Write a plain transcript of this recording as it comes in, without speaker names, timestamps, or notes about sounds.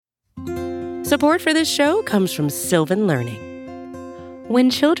Support for this show comes from Sylvan Learning. When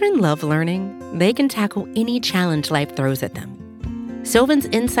children love learning, they can tackle any challenge life throws at them. Sylvan's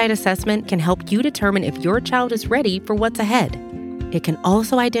Insight Assessment can help you determine if your child is ready for what's ahead. It can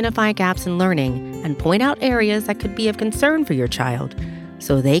also identify gaps in learning and point out areas that could be of concern for your child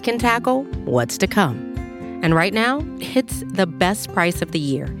so they can tackle what's to come. And right now, it's the best price of the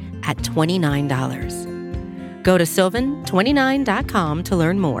year at $29. Go to sylvan29.com to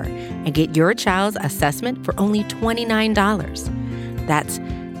learn more and get your child's assessment for only $29. That's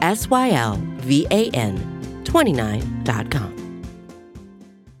SYLVAN 29.com.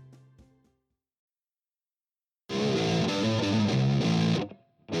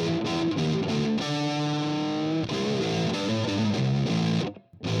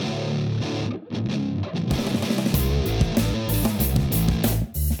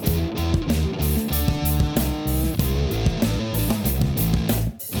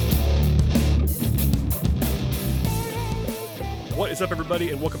 What is up,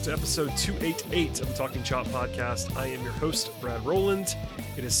 everybody, and welcome to episode 288 of the Talking Chop podcast. I am your host, Brad Rowland.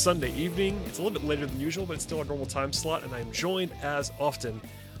 It is Sunday evening. It's a little bit later than usual, but it's still our normal time slot, and I am joined, as often,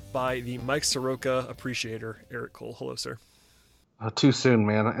 by the Mike Soroka appreciator, Eric Cole. Hello, sir. Too soon,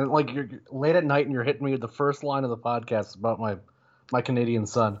 man. And like, you're late at night and you're hitting me with the first line of the podcast about my Canadian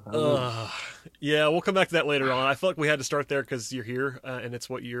son. Yeah, we'll come back to that later on. I feel like we had to start there because you're here, and it's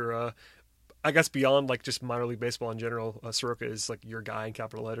what you're... I guess beyond like just minor league baseball in general, Soroka is like your guy in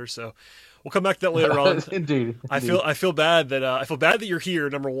capital letters. So we'll come back to that later on. Indeed. I feel bad that you're here,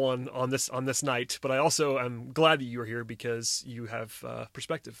 number one, on this night. But I also am glad that you are here because you have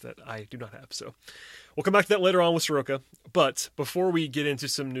perspective that I do not have. So we'll come back to that later on with Soroka. But before we get into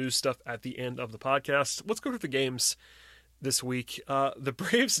some news stuff at the end of the podcast, let's go through the games this week. The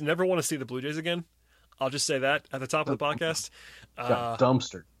Braves never want to see the Blue Jays again. I'll just say that at the top of the podcast.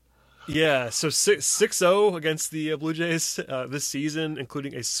 Dumpster. Yeah, so 6-0 against the Blue Jays this season,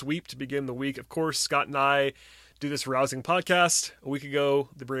 including a sweep to begin the week. Of course, Scott and I do this rousing podcast. A week ago,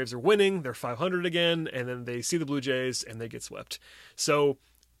 the Braves are winning. They're 500 again, and then they see the Blue Jays, and they get swept. So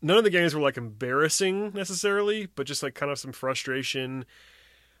none of the games were, like, embarrassing necessarily, but just, like, kind of some frustration.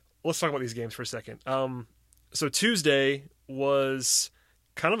 Let's talk about these games for a second. So Tuesday was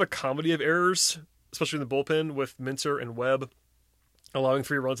kind of a comedy of errors, especially in the bullpen with Minter and Webb, allowing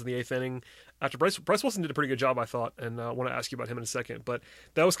 3 runs in the 8th inning after Bryce Wilson did a pretty good job, I thought, and I want to ask you about him in a second. But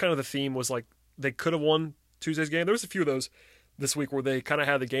that was kind of the theme, was like they could have won Tuesday's game. There was a few of those this week where they kind of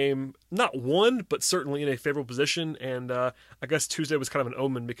had the game not won, but certainly in a favorable position. And I guess Tuesday was kind of an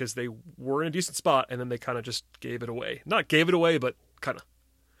omen because they were in a decent spot, and then they kind of just gave it away. Not gave it away, but kind of.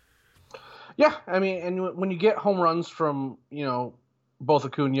 Yeah, I mean, and when you get home runs from, both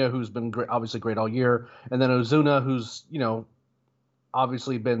Acuna, who's been great, obviously great all year, and then Ozuna, who's,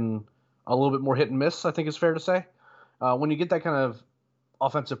 obviously been a little bit more hit and miss, I think is fair to say. When you get that kind of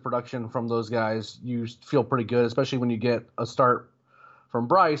offensive production from those guys, you feel pretty good, especially when you get a start from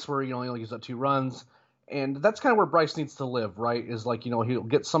Bryce where he only gives up 2 runs. And that's kind of where Bryce needs to live, right? Is like, he'll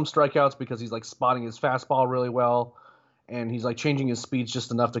get some strikeouts because he's like spotting his fastball really well. And he's like changing his speeds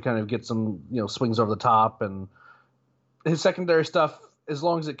just enough to kind of get some, swings over the top. And his secondary stuff, as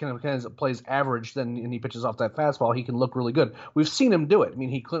long as it kind of plays average, and he pitches off that fastball, he can look really good. We've seen him do it. I mean,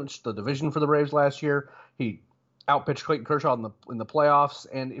 he clinched the division for the Braves last year. He outpitched Clayton Kershaw in the playoffs,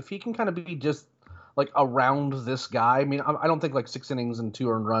 and if he can kind of be just like around this guy, I mean, I don't think like 6 innings and 2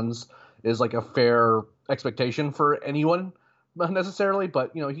 earned runs is like a fair expectation for anyone necessarily.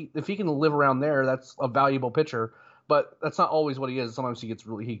 But if he can live around there, that's a valuable pitcher. But that's not always what he is. Sometimes he gets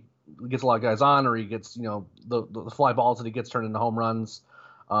a lot of guys on, or he gets, the fly balls that he gets turned into home runs,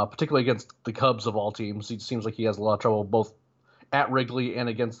 particularly against the Cubs of all teams. He seems like he has a lot of trouble both at Wrigley and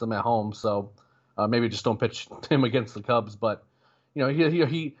against them at home. So maybe just don't pitch him against the Cubs. But, he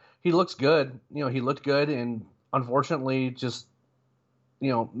looks good. He looked good. And unfortunately, just,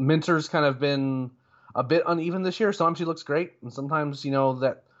 Minter's kind of been a bit uneven this year. Sometimes he looks great. And sometimes,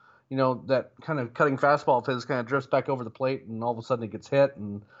 that kind of cutting fastball of his kind of drifts back over the plate, and all of a sudden it gets hit,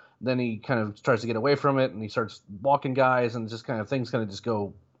 and then he kind of tries to get away from it, and he starts walking guys, and just kind of things kind of just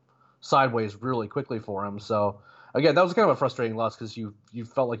go sideways really quickly for him. So again, that was kind of a frustrating loss because you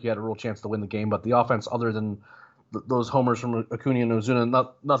felt like you had a real chance to win the game, but the offense, other than those homers from Acuna and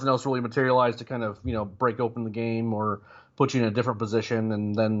Ozuna, nothing else really materialized to kind of break open the game or put you in a different position.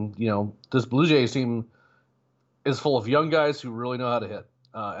 And then this Blue Jays team is full of young guys who really know how to hit.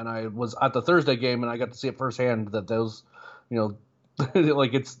 And I was at the Thursday game, and I got to see it firsthand that those,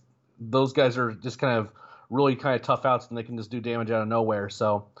 those guys are just kind of really kind of tough outs, and they can just do damage out of nowhere.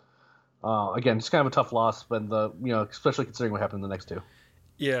 So, again, just kind of a tough loss, but especially considering what happened in the next 2.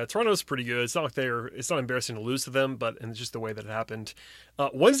 Yeah, Toronto's pretty good. It's not like it's not embarrassing to lose to them, but and it's just the way that it happened.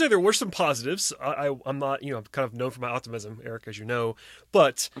 Wednesday, there were some positives. I'm not, I'm kind of known for my optimism, Eric, as you know,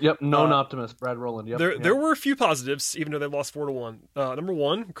 but Yep, known optimist, Brad Rowland. Yep, there were a few positives, even though they lost 4-1. Number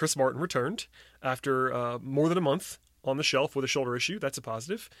one, Chris Martin returned after more than a month on the shelf with a shoulder issue. That's a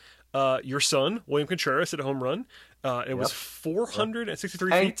positive. Your son, William Contreras, hit a home run. It was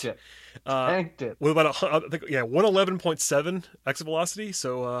 463 feet. Tanked it. With about 111.7 exit velocity,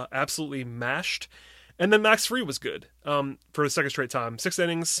 so absolutely mashed. And then Max Fried was good for the second straight time. 6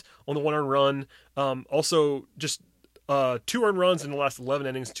 innings on the 1 earned run. Also, just 2 earned runs in the last 11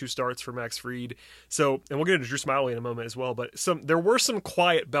 innings, 2 starts for Max Fried. So, and we'll get into Drew Smyly in a moment as well. But there were some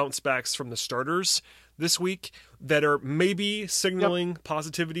quiet bounce backs from the starters this week that are maybe signaling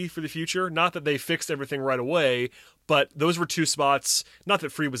positivity for the future. Not that they fixed everything right away, but those were 2 spots. Not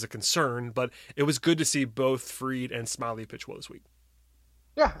that Fried was a concern, but it was good to see both Fried and Smyly pitch well this week.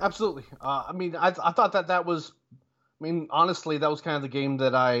 Yeah, absolutely. I thought that was, honestly, that was kind of the game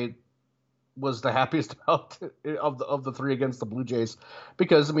that I was the happiest about of the 3 against the Blue Jays,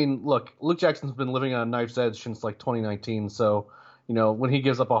 because look, Luke Jackson's been living on a knife's edge since like 2019. So, when he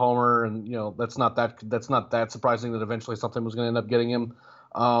gives up a homer, and that's not that surprising that eventually something was going to end up getting him.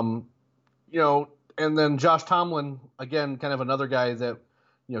 And then Josh Tomlin, again, kind of another guy that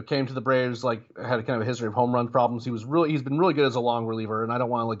came to the Braves, like had kind of a history of home run problems. He's been really good as a long reliever, and I don't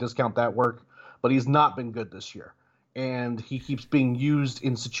want to discount that work, but he's not been good this year. And he keeps being used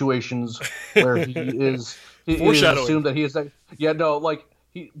in situations where he is assumed that he is he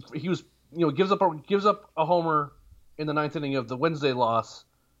was gives up a homer in the 9th inning of the Wednesday loss,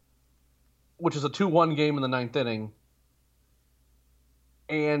 which is a 2-1 game in the 9th inning.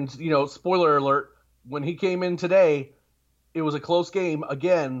 And spoiler alert, when he came in today, it was a close game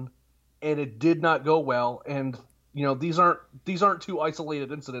again, and it did not go well. And these aren't 2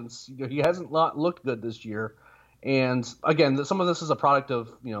 isolated incidents. He hasn't looked good this year. And again, some of this is a product of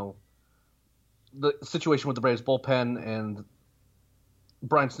the situation with the Braves bullpen and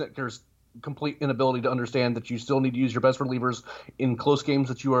Brian Snitker's complete inability to understand that you still need to use your best relievers in close games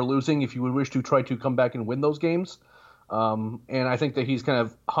that you are losing if you would wish to try to come back and win those games. And I think that he's kind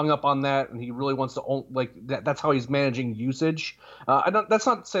of hung up on that, and he really wants to that's how he's managing usage. That's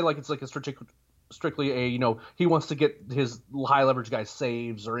not to say like it's like a strictly a he wants to get his high leverage guys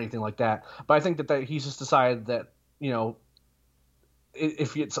saves or anything like that. But I think that he's just decided that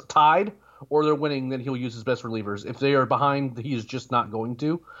if it's tied or they're winning, then he'll use his best relievers. If they are behind, he is just not going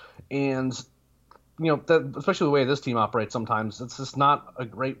to. And that, especially the way this team operates, sometimes it's just not a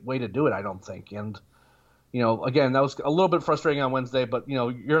great way to do it, I don't think. And again, that was a little bit frustrating on Wednesday, but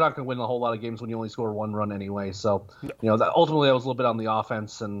you're not going to win a whole lot of games when you only score 1 run anyway. So that ultimately that was a little bit on the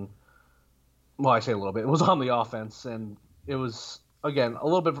offense, and well, I say a little bit. It was on the offense, and it was, again, a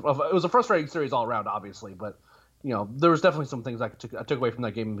little bit of – it was a frustrating series all around, obviously. But, there was definitely some things I took away from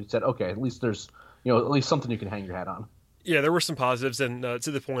that game and said, okay, at least there's, at least something you can hang your hat on. Yeah, there were some positives, and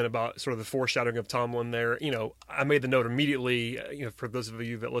to the point about sort of the foreshadowing of Tomlin there, I made the note immediately, for those of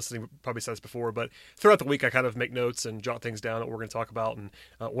you that listening probably said this before, but throughout the week I kind of make notes and jot things down that we're going to talk about, and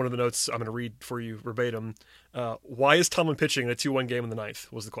one of the notes I'm going to read for you verbatim. Why is Tomlin pitching in a 2-1 game in the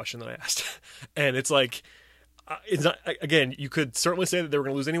 9th was the question that I asked. And it's like, it's not, again, you could certainly say that they were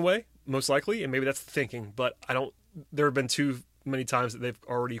going to lose anyway, most likely, and maybe that's the thinking, but there have been too many times that they've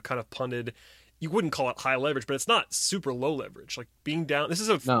already kind of punted. You wouldn't call it high leverage, but it's not super low leverage. Like being down, this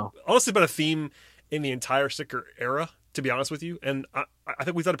is honestly been a theme in the entire Snitker era, to be honest with you. And I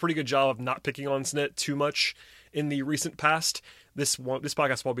think we've done a pretty good job of not picking on Snit too much in the recent past. This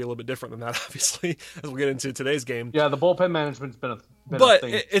podcast will be a little bit different than that, obviously, as we'll get into today's game. Yeah, the bullpen management's been a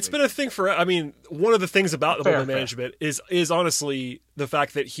thing. It's been a thing for, one of the things about the bullpen management is honestly the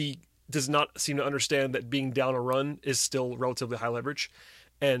fact that he does not seem to understand that being down a run is still relatively high leverage.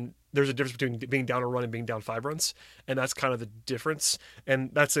 And there's a difference between being down a run and being down 5 runs. And that's kind of the difference. And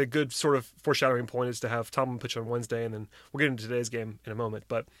that's a good sort of foreshadowing point, is to have Tomlin pitch on Wednesday. And then we'll get into today's game in a moment.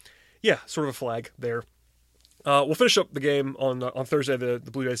 But yeah, sort of a flag there. We'll finish up the game on Thursday, the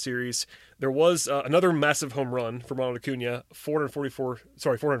Blue Jays series. There was another massive home run from Ronald Acuna,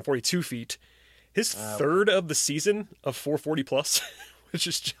 442 feet. His third of the season of 440 plus. Which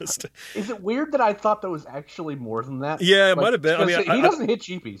is just... Is it weird that I thought there was actually more than that? Yeah, it might have been. He doesn't hit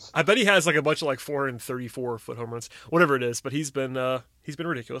cheapies. I bet he has like a bunch of like 434-foot home runs, whatever it is. But he's been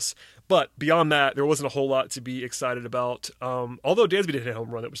ridiculous. But beyond that, there wasn't a whole lot to be excited about. Although Dansby did hit a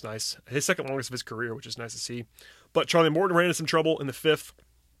home run, that was nice. His second longest of his career, which is nice to see. But Charlie Morton ran into some trouble in the 5th.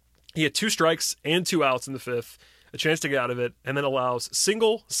 He had 2 strikes and 2 outs in the 5th, a chance to get out of it, and then allows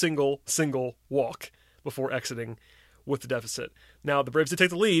single walk before exiting. with the deficit. Now, the Braves did take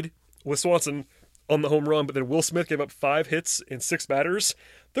the lead with Swanson on the home run, but then Will Smith gave up 5 hits in 6 batters.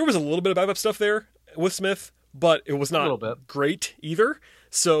 There was a little bit of backup stuff there with Smith, but it was not great either.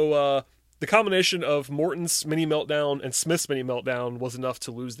 So the combination of Morton's mini meltdown and Smith's mini meltdown was enough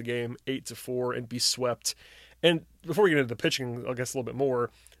to lose the game 8-4 and be swept. And before we get into the pitching, I guess a little bit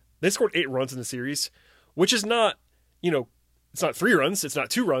more, they scored 8 runs in the series, which is not, it's not 3 runs, it's not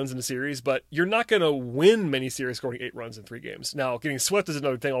 2 runs in the series, but you're not going to win many series scoring 8 runs in 3 games. Now, getting swept is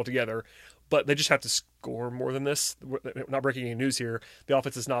another thing altogether, but they just have to score more than this. We're not breaking any news here. The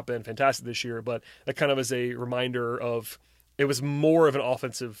offense has not been fantastic this year, but that kind of is a reminder of it was more of an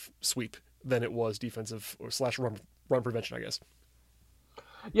offensive sweep than it was defensive or / run prevention, I guess.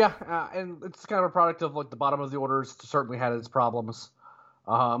 Yeah, and it's kind of a product of like the bottom of the orders certainly had its problems.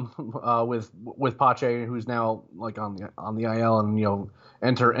 With Pache, who's now like on the IL, and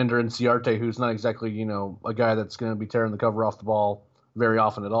enter Inciarte, who's not exactly a guy that's going to be tearing the cover off the ball very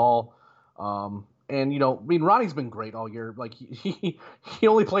often at all. And Ronnie's been great all year. Like he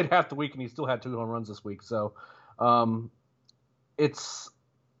only played half the week and he still had 2 home runs this week. So it's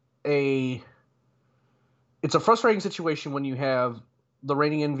a frustrating situation when you have the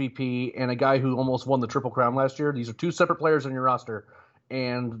reigning MVP and a guy who almost won the Triple Crown last year. These are 2 separate players on your roster,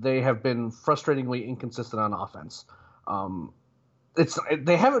 and they have been frustratingly inconsistent on offense.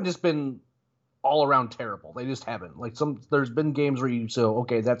 They haven't just been all around terrible. They just haven't. Like there's been games where you say,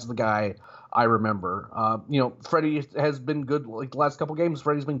 okay, that's the guy I remember. Freddie has been good. Like the last couple games,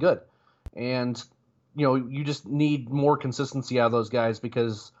 Freddie's been good, and you just need more consistency out of those guys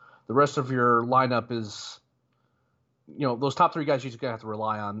because the rest of your lineup is. Those top 3 guys you just gonna have to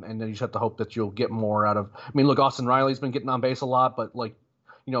rely on, and then you just have to hope that you'll get more out of. I mean, look, Austin Riley's been getting on base a lot, but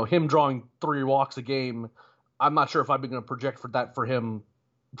him drawing 3 walks a game, I'm not sure if I've been going to project for him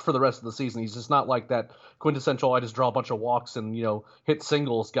for the rest of the season. He's just not like that quintessential I just draw a bunch of walks and hit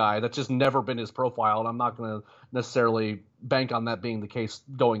singles guy. That's just never been his profile, and I'm not going to necessarily bank on that being the case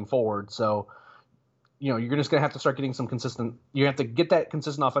going forward. So you're just going to have to start getting some consistent. You have to get that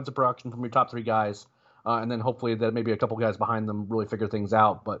consistent offensive production from your top 3 guys. And then hopefully that maybe a couple guys behind them really figure things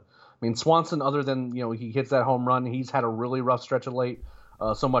out. But I mean, Swanson, other than he hits that home run, he's had a really rough stretch of late.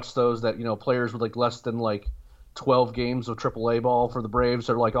 So much so that players with less than 12 games of AAA ball for the Braves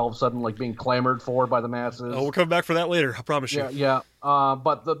are all of a sudden being clamored for by the masses. Oh, we'll come back for that later. I promise you. Yeah.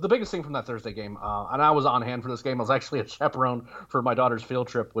 But the biggest thing from that Thursday game, and I was on hand for this game. I was actually a chaperone for my daughter's field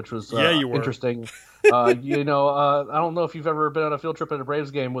trip, which was you were. Interesting. I don't know if you've ever been on a field trip at a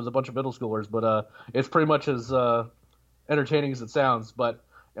Braves game with a bunch of middle schoolers, but it's pretty much as entertaining as it sounds. But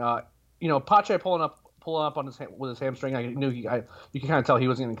Pache pulling up on with his hamstring, I knew you can kind of tell he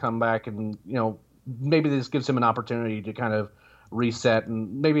wasn't going to come back, and maybe this gives him an opportunity to kind of reset,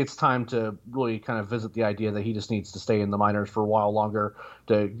 and maybe it's time to really kind of visit the idea that he just needs to stay in the minors for a while longer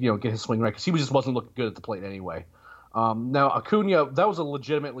to get his swing right, because he just wasn't looking good at the plate anyway. Now Acuna, that was a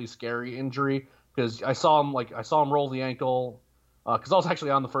legitimately scary injury. Because I saw him roll the ankle, because I was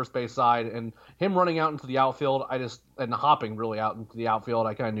actually on the first base side, and him running out into the outfield, and hopping really out into the outfield,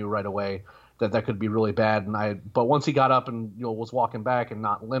 I kind of knew right away that could be really bad. But once he got up and was walking back and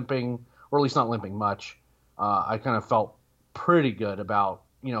not limping, or at least not limping much, I kind of felt pretty good about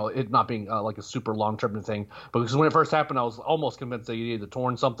it not being like a super long term thing. Because when it first happened, I was almost convinced that he either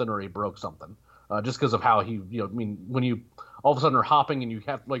torn something or he broke something. Just because of how he, when you all of a sudden are hopping and you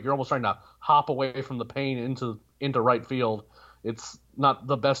have you're almost trying to hop away from the pain into right field. It's not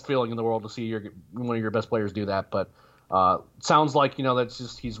the best feeling in the world to see one of your best players do that. But sounds like that's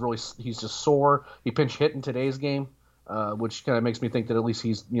just he's just sore. He pinch hit in today's game, which kind of makes me think that at least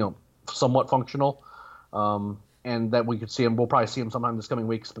he's somewhat functional, and that we could see him. We'll probably see him sometime this coming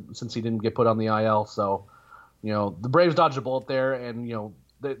week since he didn't get put on the IL. So the Braves dodged a bullet there, and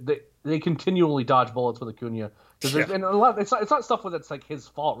they continually dodge bullets with Acuna. And a lot, it's not stuff that's his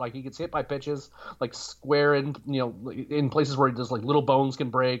fault. He gets hit by pitches square in in places where just little bones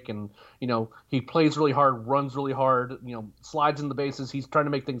can break, and he plays really hard, runs really hard, slides in the bases. He's trying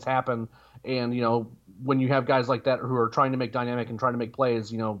to make things happen, and when you have guys like that who are trying to make dynamic and trying to make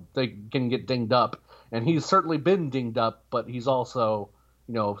plays, they can get dinged up, and he's certainly been dinged up, but he's also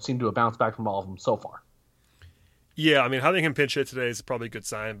seemed to have bounced back from all of them so far. Yeah, I mean, having him pinch hit today is probably a good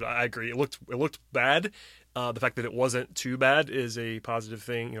sign, but I agree. It looked bad. The fact that it wasn't too bad is a positive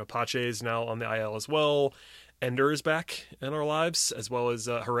thing. Pache is now on the IL as well. Ender is back in our lives, as well as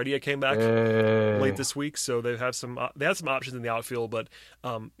Heredia came back late this week. So they have some options in the outfield, but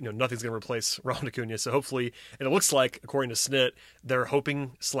nothing's going to replace Ronald Acuna. So hopefully, and it looks like, according to Snit, they're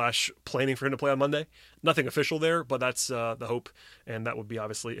hoping / planning for him to play on Monday. Nothing official there, but that's the hope, and that would be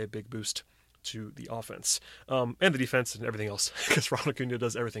obviously a big boost to the offense and the defense and everything else, because Ronald Acuna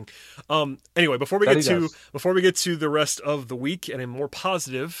does everything. Anyway, before we get to the rest of the week and a more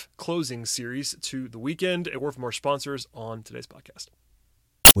positive closing series to the weekend, a word from our sponsors on today's podcast.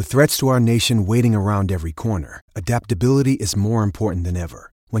 With threats to our nation waiting around every corner, adaptability is more important than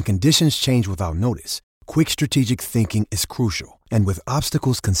ever. When conditions change without notice, quick strategic thinking is crucial. And with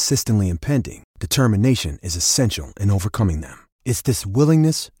obstacles consistently impending, determination is essential in overcoming them. It's this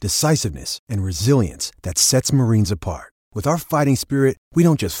willingness, decisiveness, and resilience that sets Marines apart. With our fighting spirit, we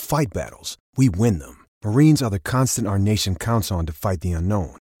don't just fight battles, we win them. Marines are the constant our nation counts on to fight the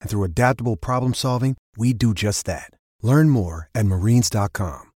unknown. And through adaptable problem solving, we do just that. Learn more at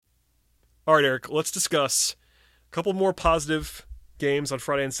marines.com. All right, Eric, let's discuss a couple more positive games on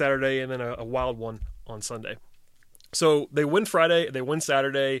Friday and Saturday, and then a wild one on Sunday. So they win Friday, they win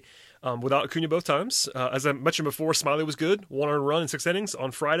Saturday without Acuna both times. As I mentioned before, Smiley was good, 1 earned run in 6 innings.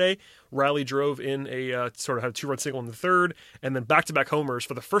 On Friday, Riley drove in a sort of had a 2-run single in the third, and then back-to-back homers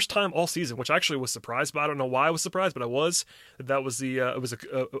for the first time all season, which I actually was surprised by. I don't know why I was surprised, but I was. That was it was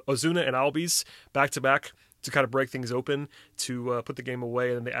Ozuna and Albies back-to-back to kind of break things open, to put the game away,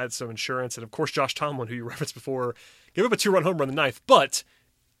 and then they add some insurance. And of course, Josh Tomlin, who you referenced before, gave up a 2-run home run in the ninth, but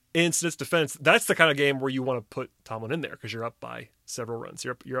in Snit's defense, that's the kind of game where you want to put Tomlin in there because you're up by several runs.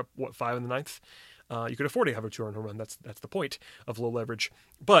 You're up 5 in the ninth? You could afford to have a 2-run home run. That's the point of low leverage.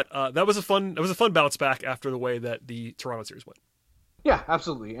 But that was a fun bounce back after the way that the Toronto series went. Yeah,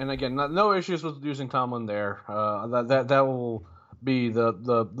 absolutely. And again, no issues with using Tomlin there. That will be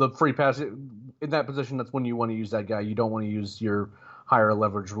the free pass in that position. That's when you want to use that guy. You don't want to use your higher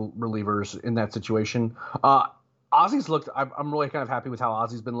leverage relievers in that situation. Ozzy's looked. I'm really kind of happy with how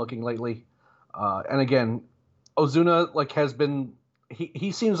Ozzy's been looking lately. And again, Ozuna has been.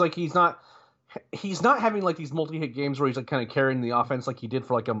 He seems like he's not having these multi-hit games where he's kind of carrying the offense like he did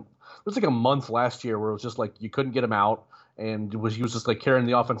for it was a month last year where it was just you couldn't get him out, and he was just carrying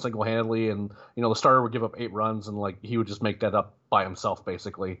the offense single-handedly, and the starter would give up 8 runs and he would just make that up by himself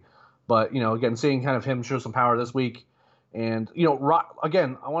basically. But again, seeing kind of him show some power this week. And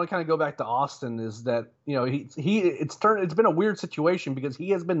again, I want to kind of go back to Austin. Is that it's been a weird situation because he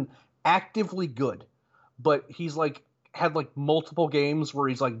has been actively good, but he's had multiple games where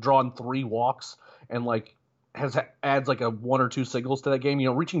he's drawn 3 walks and adds a 1 or 2 singles to that game.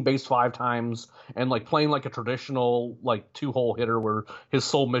 Reaching base 5 times and playing a traditional 2-hole hitter where his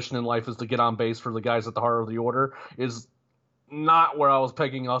sole mission in life is to get on base for the guys at the heart of the order is not where I was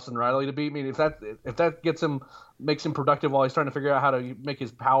pegging Austin Riley to be. I mean, if that makes him productive while he's trying to figure out how to make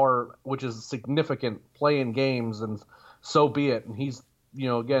his power, which is significant, play in games, and so be it. And he's,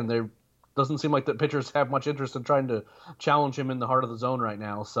 again, there doesn't seem like the pitchers have much interest in trying to challenge him in the heart of the zone right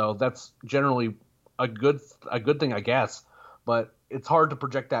now. So that's generally a good thing, I guess. But it's hard to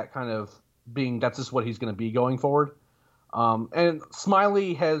project that kind of being that's just what he's going to be going forward. And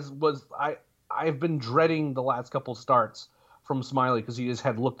Smiley I've been dreading the last couple starts from Smiley because he just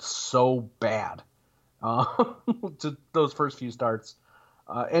had looked so bad to those first few starts.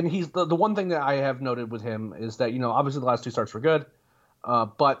 And he's the one thing that I have noted with him is that, obviously the last 2 starts were good,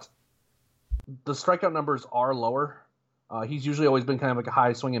 but the strikeout numbers are lower. He's usually always been kind of a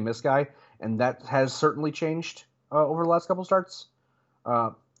high swing and miss guy, and that has certainly changed over the last couple starts.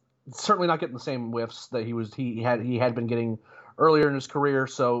 Certainly not getting the same whiffs that he had been getting earlier in his career,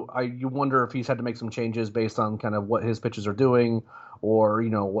 so you wonder if he's had to make some changes based on kind of what his pitches are doing, or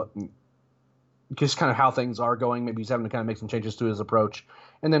what just kind of how things are going. Maybe he's having to kind of make some changes to his approach,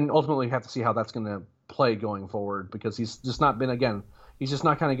 and then ultimately have to see how that's going to play going forward because he's just not kind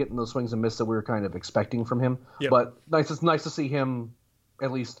of getting those swings and misses that we were kind of expecting from him. Yep. But it's nice to see him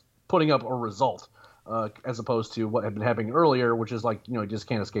at least putting up a result as opposed to what had been happening earlier, which is he just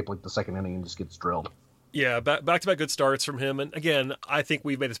can't escape the second inning and just gets drilled. Yeah, back-to-back good starts from him. And again, I think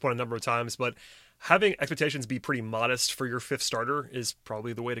we've made this point a number of times, but having expectations be pretty modest for your 5th starter is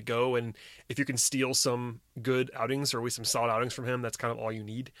probably the way to go. And if you can steal some good outings or at least some solid outings from him, that's kind of all you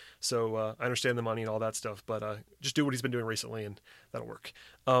need. So I understand the money and all that stuff, but just do what he's been doing recently and that'll work.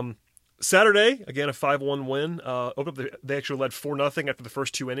 Saturday, again, a 5-1 win. They actually led 4-0 after the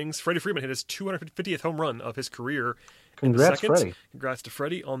first 2 innings. Freddie Freeman hit his 250th home run of his career. Congrats, Freddie. Congrats to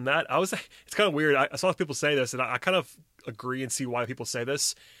Freddie on that. It's kind of weird. I saw people say this, and I kind of agree and see why people say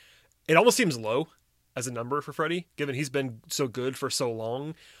this. It almost seems low as a number for Freddie, given he's been so good for so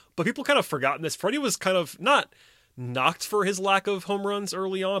long. But people kind of forgotten this. Freddie was kind of not knocked for his lack of home runs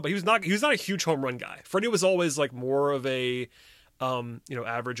early on, but he was not a huge home run guy. Freddie was always more of a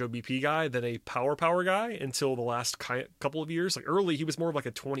average OBP guy than a power guy until the last couple of years. Like early, he was more of like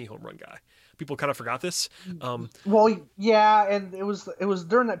a 20 home run guy. People kind of forgot this. Well, yeah, and it was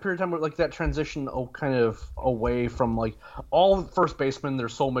during that period of time where like that transition kind of away from like all first basemen, their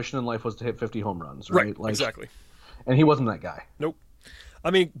sole mission in life was to hit 50 home runs, right? Like, exactly. And he wasn't that guy. Nope. I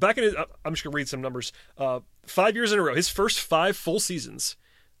mean, back in I'm just gonna read some numbers. 5 years in a row, his first 5 full seasons.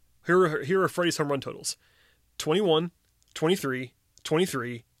 Here are Freddie's home run totals: 21, 23,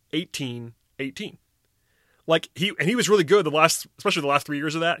 23, 18, 18. Like he was really good especially the last 3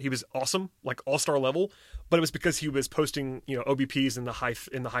 years of that. He was awesome, like all-star level, but it was because he was posting, OBPs in the high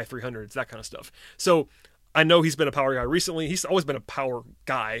 300s, that kind of stuff. So I know he's been a power guy recently. He's always been a power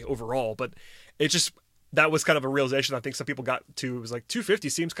guy overall, but that was kind of a realization I think some people got to. It was like 250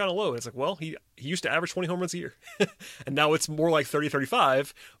 seems kind of low. And it's like, well, he used to average 20 home runs a year. And now it's more like 30,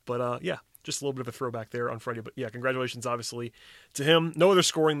 35. But yeah, just a little bit of a throwback there on Freddie. But yeah, congratulations, obviously, to him. No other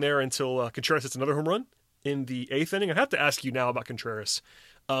scoring there until Contreras hits another home run in the 8th inning. I have to ask you now about Contreras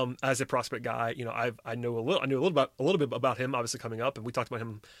as a prospect guy. I knew a little bit about him, obviously, coming up. And we talked about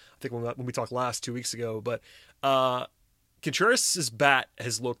him, I think, when we talked last 2 weeks ago. But Contreras' bat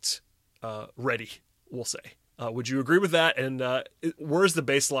has looked ready, we'll say. Would you agree with that? And where's the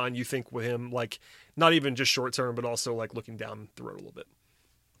baseline you think with him? Like, not even just short term, but also like looking down the road a little bit.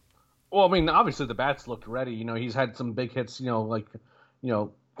 Well, I mean, obviously the bat's looked ready. He's had some big hits.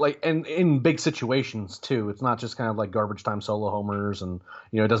 And in big situations too. It's not just kind of like garbage time solo homers, and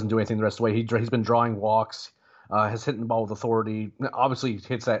it doesn't do anything the rest of the way. He's been drawing walks. Has hit the ball with authority. Obviously,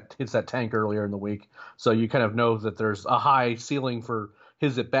 hits that tank earlier in the week, so you kind of know that there's a high ceiling for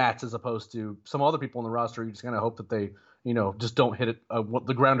his at bats as opposed to some other people in the roster. You just kind of hope that they, just don't hit it.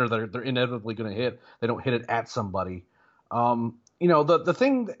 The grounder that they're inevitably going to hit, they don't hit it at somebody. The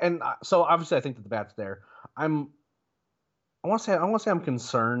thing, and so obviously I think that the bat's there. I want to say I'm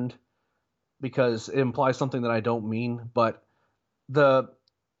concerned because it implies something that I don't mean, but the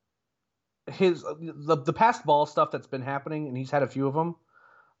past ball stuff that's been happening, and he's had a few of them.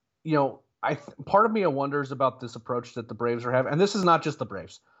 Part of me wonders about this approach that the Braves are having, and this is not just the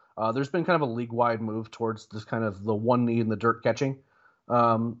Braves. There's been kind of a league-wide move towards this kind of the one knee in the dirt catching,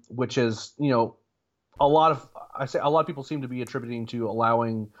 which is a lot of people seem to be attributing to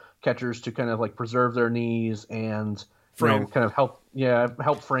allowing catchers to kind of like preserve their knees and kind of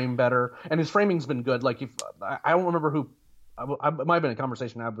help frame better. And his framing's been good. Like I don't remember who. It might have been a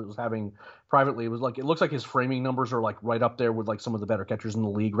conversation I was having privately. It was like, it looks like his framing numbers are like right up there with like some of the better catchers in the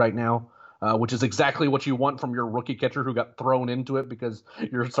league right now, which is exactly what you want from your rookie catcher who got thrown into it because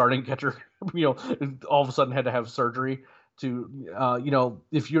your starting catcher, all of a sudden had to have surgery to,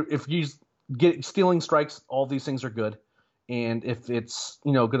 if he's stealing strikes, all these things are good. And if it's,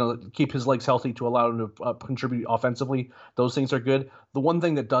 going to keep his legs healthy to allow him to contribute offensively, those things are good. The one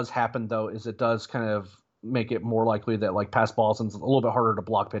thing that does happen though, is it does kind of make it more likely that like pass balls and it's a little bit harder to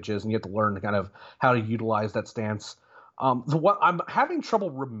block pitches, and you have to learn kind of how to utilize that stance. What I'm having trouble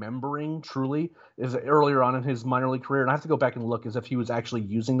remembering truly is earlier on in his minor league career, and I have to go back and look as if he was actually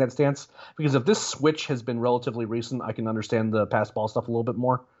using that stance, because if this switch has been relatively recent, I can understand the pass ball stuff a little bit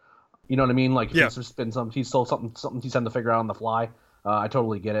more. You know what I mean? Like, yeah. It's just been he's still something he's had to figure out on the fly. I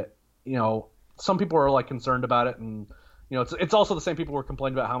totally get it. Some people are like concerned about it, and it's also the same people who are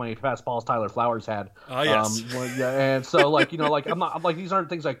complaining about how many pass balls Tyler Flowers had. Yes. And so I'm like these aren't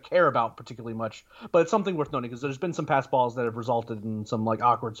things I care about particularly much, but it's something worth noting because there's been some pass balls that have resulted in some like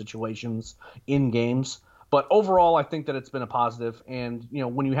awkward situations in games. But overall, I think that it's been a positive. And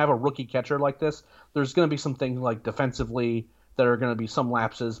when you have a rookie catcher like this, there's going to be some things like defensively that are going to be some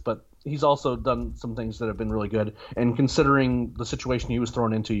lapses, but he's also done some things that have been really good. And considering the situation he was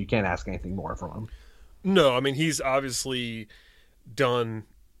thrown into, you can't ask anything more from him. No, I mean, he's obviously done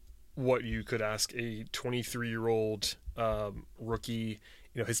what you could ask a 23-year-old rookie.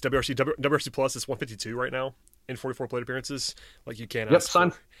 His WRC plus is 152 right now in 44 plate appearances. Like, you can't ask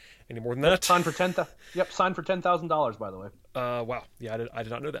for any more than that. Signed for $10,000, by the way. Wow. Yeah, I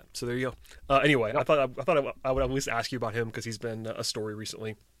did not know that. So there you go. Anyway, yep. I thought I would at least ask you about him because he's been a story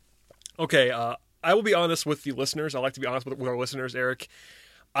recently. Okay, I will be honest with the listeners. I like to be honest with our listeners, Eric.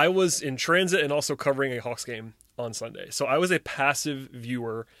 I was in transit and also covering a Hawks game on Sunday. So I was a passive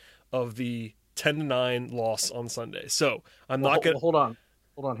viewer of the 10-9 loss on Sunday. So I'm not going to... Hold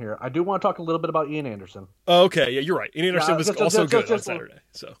on here. I do want to talk a little bit about Ian Anderson. Oh, okay, yeah, you're right. Ian Anderson was also good on Saturday.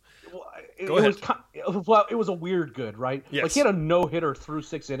 So go ahead. It was a weird good, right? Yes. Like, he had a no-hitter through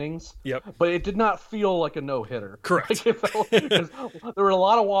 6 innings. Yep. But it did not feel like a no-hitter. Correct. Like, there were a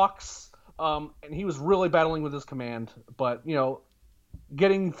lot of walks, and he was really battling with his command. But,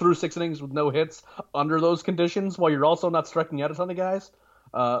 getting through 6 innings with no hits under those conditions, while you're also not striking out a ton of guys,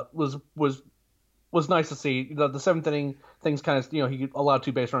 was nice to see. The 7th inning things kind of, he allowed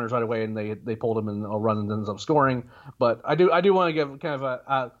 2 base runners right away, and they pulled him in a run and ends up scoring. But I do want to give kind of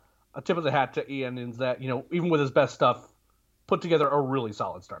a tip of the hat to Ian, in that even with his best stuff, put together a really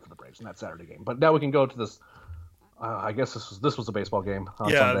solid start for the Braves in that Saturday game. But now we can go to this. I guess this was a baseball game.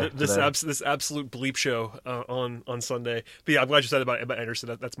 This absolute bleep show on Sunday. But yeah, I'm glad you said about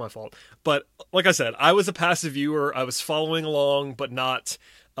Anderson. That's my fault. But like I said, I was a passive viewer. I was following along, but not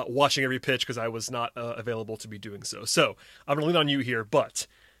watching every pitch because I was not available to be doing so. So I'm going to lean on you here. But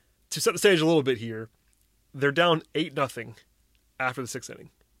to set the stage a little bit here, they're down 8-0 after the 6th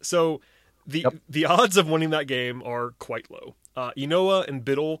inning. So the odds of winning that game are quite low. Inoa and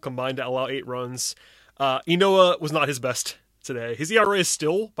Biddle combined to allow 8 runs. Inoa was not his best today. His ERA is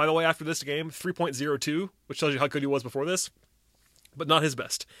still, by the way, after this game, 3.02, which tells you how good he was before this, but not his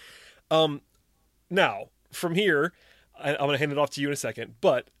best. Now, from here, I'm going to hand it off to you in a second,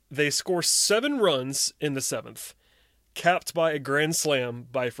 but they score 7 runs in the 7th, capped by a grand slam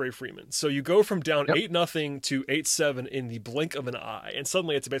by Freddie Freeman. So you go from down 8-0 to 8-7 in the blink of an eye, and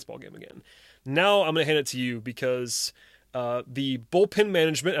suddenly it's a baseball game again. Now I'm going to hand it to you because the bullpen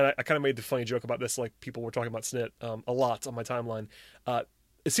management, and I kind of made the funny joke about this, like people were talking about Snit a lot on my timeline.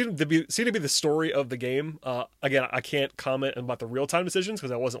 It seemed to be the story of the game. Again, I can't comment about the real-time decisions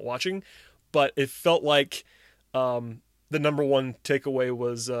because I wasn't watching, but it felt like the number one takeaway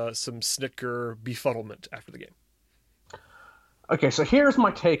was some Snitker befuddlement after the game. Okay, so here's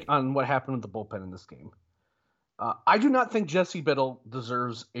my take on what happened with the bullpen in this game. I do not think Jesse Biddle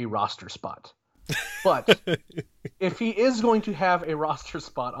deserves a roster spot. But if he is going to have a roster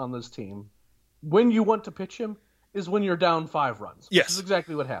spot on this team, when you want to pitch him is when you're down 5 runs. Yes. This is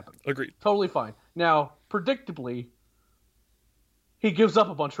exactly what happened. Agreed. Totally fine. Now, predictably, he gives up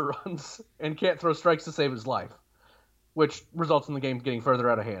a bunch of runs and can't throw strikes to save his life, which results in the game getting further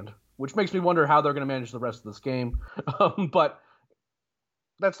out of hand, which makes me wonder how they're going to manage the rest of this game. But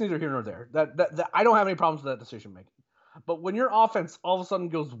that's neither here nor there. That I don't have any problems with that decision making. But when your offense all of a sudden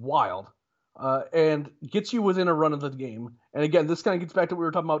goes wild and gets you within a run of the game, and again, this kind of gets back to what we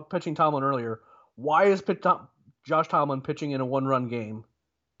were talking about pitching Tomlin earlier. Why is Josh Tomlin pitching in a 1-run game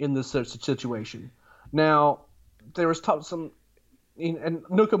in this situation? Now, there was some, and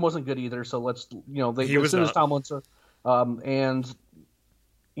Newcomb wasn't good either. So let's, as soon as Tomlin, and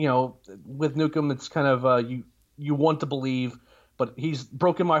with Newcomb, it's kind of you want to believe. But he's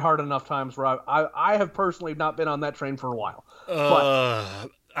broken my heart enough times where I have personally not been on that train for a while.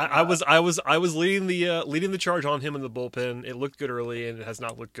 I was leading the charge on him in the bullpen. It looked good early, and it has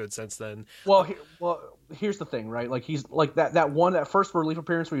not looked good since then. Well, here's the thing, right? Like he's like that first relief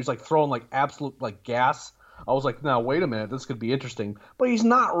appearance where he's like throwing like absolute like gas. I was like, now wait a minute, this could be interesting. But he's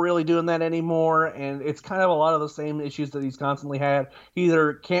not really doing that anymore, and it's kind of a lot of the same issues that he's constantly had. He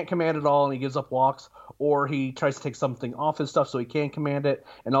either can't command it all and he gives up walks, or he tries to take something off his stuff so he can command it,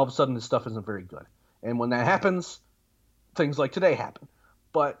 and all of a sudden his stuff isn't very good. And when that happens, things like today happen.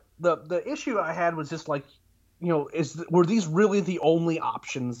 But the issue I had was just like, were these really the only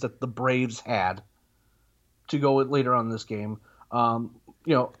options that the Braves had to go later on in this game? Friend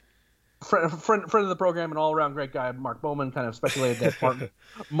of the program and all-around great guy, Mark Bowman, kind of speculated that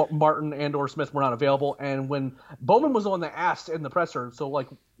Martin and or Smith were not available. And when Bowman was the one that asked in the presser, so like,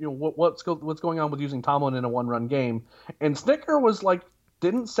 what's going on with using Tomlin in a 1-run game? And Snitker was like,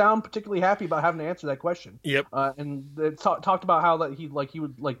 didn't sound particularly happy about having to answer that question. Yep. And it talked about how that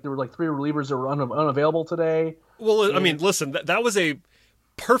there were like 3 relievers that were unavailable today. Well, I mean, listen, that was a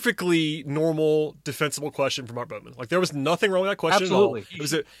perfectly normal, defensible question from Mark Bowman. Like, there was nothing wrong with that question Absolutely.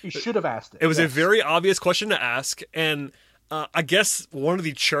 at all. He should have asked it. It was a very obvious question to ask, and I guess one of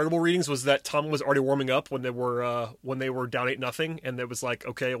the charitable readings was that Tom was already warming up when they were down 8-0, and it was like,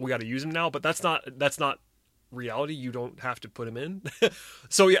 okay, we got to use him now. But that's not reality. You don't have to put him in.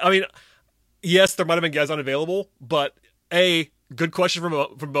 So yeah, I mean, yes, there might have been guys unavailable, but A, good question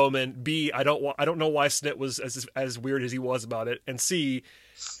from Bowman. B, I don't know why Snit was as weird as he was about it. And C,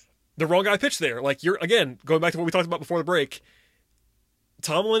 the wrong guy pitched there. Like, you're, again, going back to what we talked about before the break,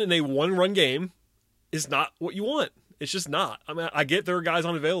 Tomlin in a 1-run game is not what you want. It's just not. I mean, I get there are guys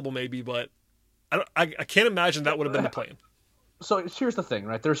unavailable maybe, but I can't imagine that would have been the plan. So here's the thing,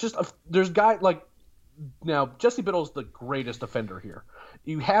 right? There's guys like, now Jesse Biddle's the greatest offender here.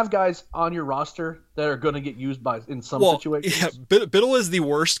 You have guys on your roster that are going to get used in some situations. Yeah, Biddle is the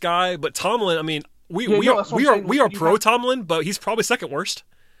worst guy, but Tomlin, I mean, we are pro Tomlin, but he's probably second worst.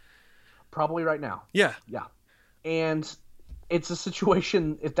 Probably right now. Yeah. Yeah. And it's a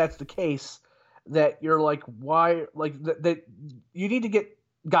situation, if that's the case, that you're like, why? Like that you need to get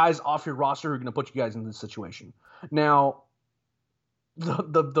guys off your roster who are going to put you guys in this situation. Now,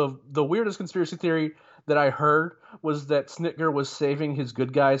 the weirdest conspiracy theory that I heard was that Snitker was saving his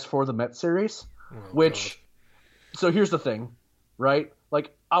good guys for the Mets series, which. God. So here's the thing, right?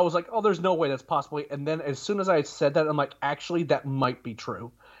 Like I was like, oh, there's no way that's possible. And then as soon as I said that, I'm like, actually, that might be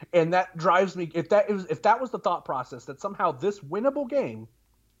true. And that drives me. If that was the thought process, that somehow this winnable game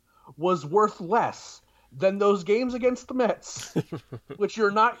was worth less than those games against the Mets, which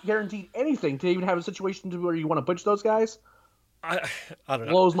you're not guaranteed anything to even have a situation to where you want to pitch those guys. I don't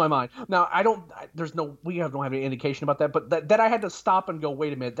know. Blows my mind. Now we don't have any indication about that, but that I had to stop and go,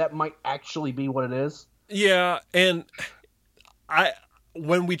 wait a minute, that might actually be what it is. Yeah, and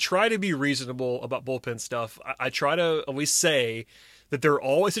when we try to be reasonable about bullpen stuff, I try to at least say that there are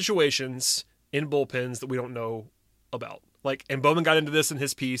always situations in bullpens that we don't know about. Like, and Bowman got into this in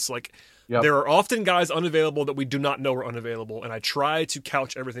his piece. Like, yep. There are often guys unavailable that we do not know are unavailable, and I try to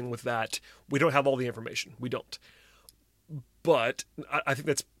couch everything with that. We don't have all the information. We don't. But I think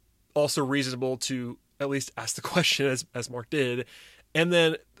that's also reasonable to at least ask the question, as Mark did. And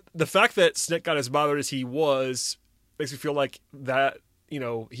then the fact that Snit got as bothered as he was makes me feel like that, you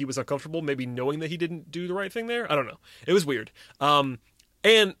know, he was uncomfortable, maybe knowing that he didn't do the right thing there. I don't know. It was weird.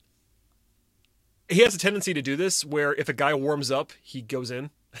 And he has a tendency to do this where if a guy warms up, he goes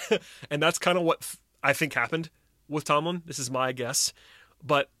in. And that's kind of what I think happened with Tomlin. This is my guess.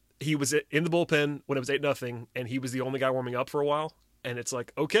 But he was in the bullpen when it was 8-0, and he was the only guy warming up for a while. And it's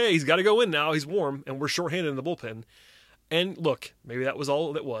like, okay, he's got to go in now. He's warm, and we're shorthanded in the bullpen. And look, maybe that was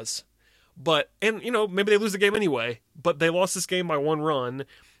all it was. But, and, you know, maybe they lose the game anyway. But they lost this game by 1 run,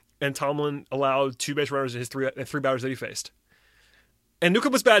 and Tomlin allowed 2 base runners in his three batters that he faced. And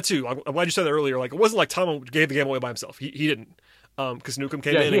Newcomb was bad, too. I'm glad you said that earlier. Like, it wasn't like Tomlin gave the game away by himself. He didn't. Because Newcomb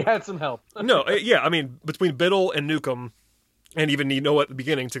came in. Yeah, he had some help. No, yeah, I mean, between Biddle and Newcomb, and even Noah at the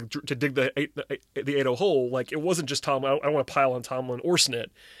beginning to dig the 8-0 hole, like, it wasn't just Tomlin. I don't want to pile on Tomlin or Snit,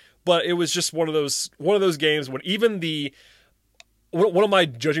 but it was just one of those games when even one of my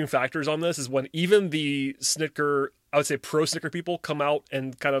judging factors on this is when even the Snitker, I would say pro Snitker people, come out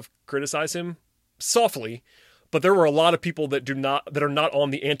and kind of criticize him softly. But there were a lot of people that are not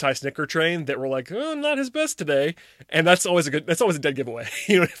on the anti-Snitker train that were like, oh, not his best today. And that's always a dead giveaway,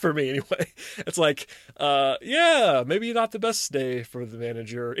 you know, for me anyway. It's like, yeah, maybe not the best day for the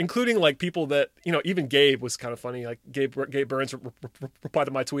manager, including like people that, you know, even Gabe was kind of funny. Like Gabe Burns replied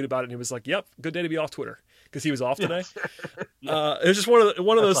to my tweet about it, and he was like, yep, good day to be off Twitter, because he was off today. Yeah. It was just one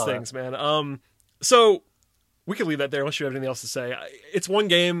of those things, man. So we could leave that there unless you have anything else to say. It's one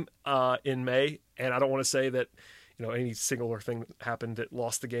game in May, and I don't want to say that, you know, any singular thing happened that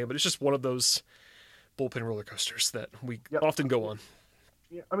lost the game, but it's just one of those bullpen roller coasters that we often go on.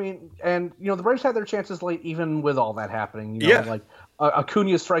 Yeah, I mean, and, you know, the Braves had their chances late even with all that happening. You know, like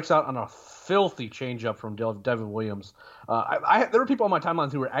Acuna strikes out on a filthy changeup from Devin Williams. There were people on my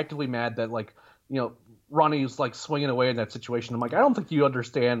timelines who were actively mad that, like, you know, Ronnie's like swinging away in that situation. I'm like, I don't think you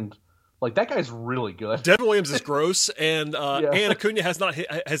understand. Like, that guy's really good. Devin Williams is gross, and Acuna has not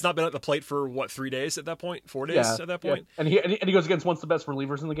been at the plate for 3 days at that point, 4 days at that point. Yeah. And he goes against one of the best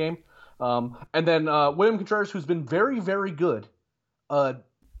relievers in the game. And then William Contreras, who's been very, very good,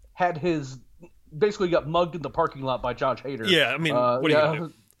 basically got mugged in the parking lot by Josh Hader. Yeah, I mean, what are you gonna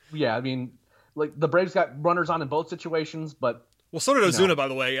do? Yeah, I mean, like, the Braves got runners on in both situations, but. Well, so did Ozuna, by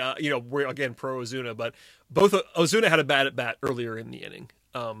the way. You know, we're again pro Ozuna, but both Ozuna had a bad at bat earlier in the inning.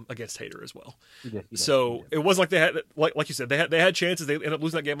 Against Hader as well. He did. It wasn't like they had, like you said, they had chances. They ended up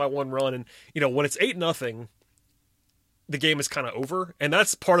losing that game by 1 run, and you know, when it's 8-0, the game is kind of over, and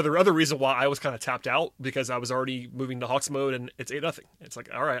that's part of the other reason why I was kind of tapped out, because I was already moving to Hawks mode, and it's 8-0. It's like,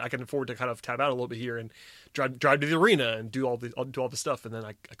 all right, I can afford to kind of tap out a little bit here and drive to the arena and do all the stuff, and then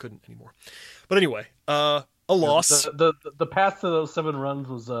I couldn't anymore. But anyway, a loss. The path to those 7 runs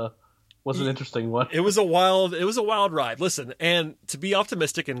was an interesting one. It was a wild ride. Listen, and to be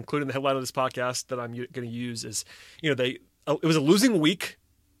optimistic, including the headline of this podcast that I'm going to use is, you know, it was a losing week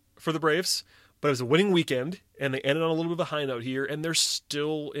for the Braves, but it was a winning weekend, and they ended on a little bit of a high note here, and they're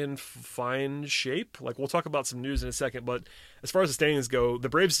still in fine shape. Like, we'll talk about some news in a second, but as far as the standings go, the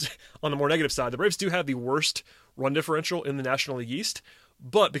Braves, on the more negative side, the Braves do have the worst run differential in the National League East,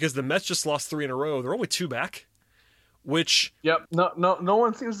 but because the Mets just lost 3 in a row, they're only 2 back. Which no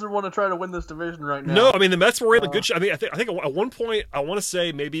one seems to want to try to win this division right now. No, I mean, the Mets were in a good I mean, I think at one point, I want to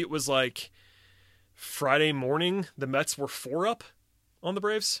say maybe it was like Friday morning, the Mets were 4 up on the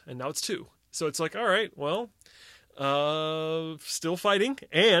Braves, and now it's 2. So it's like, all right, well, still fighting.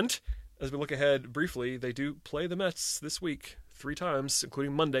 And as we look ahead briefly, they do play the Mets this week, 3 times,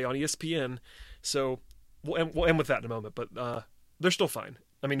 including Monday on ESPN. So we'll end with that in a moment. But they're still fine.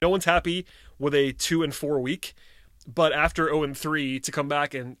 I mean, no one's happy with a 2-4 week. But after 0-3 to come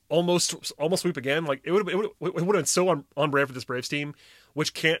back and almost sweep again, like it would have been so on brand for this Braves team,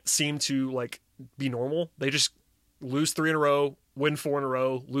 which can't seem to like be normal. They just lose 3 in a row, win 4 in a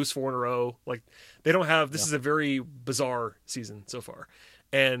row, lose 4 in a row. Like they don't have. This is a very bizarre season so far,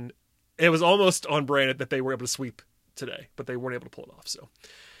 and it was almost on brand that they were able to sweep today, but they weren't able to pull it off. So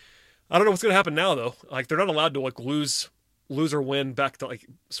I don't know what's going to happen now though. Like they're not allowed to like lose or win back to like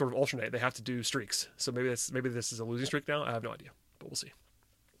sort of alternate. They have to do streaks. So maybe this is a losing streak now. I have no idea, but we'll see.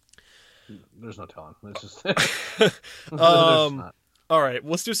 There's no telling. It's just all right,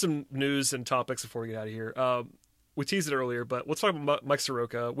 let's do some news and topics before we get out of here. We teased it earlier, but let's talk about Mike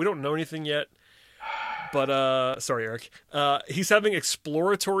Soroka. We don't know anything yet, but sorry, Eric. He's having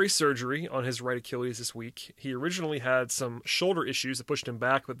exploratory surgery on his right Achilles this week. He originally had some shoulder issues that pushed him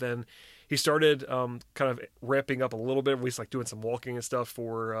back, but then he started kind of ramping up a little bit. He's like doing some walking and stuff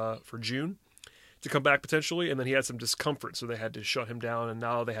for June to come back potentially, and then he had some discomfort, so they had to shut him down. And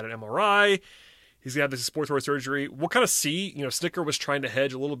now they had an MRI. He's gonna have this exploratory surgery. We'll kind of see. Snicker was trying to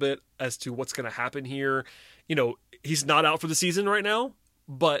hedge a little bit as to what's going to happen here. He's not out for the season right now,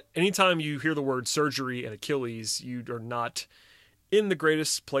 but anytime you hear the word surgery and Achilles, you are not in the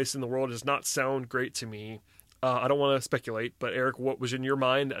greatest place in the world. It does not sound great to me. I don't want to speculate, but Eric, what was in your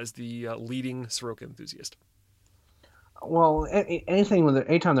mind as the leading Soroka enthusiast? Well,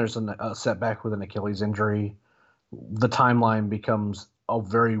 anytime there's a setback with an Achilles injury, the timeline becomes a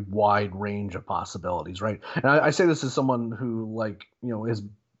very wide range of possibilities, right? And I say this as someone who, has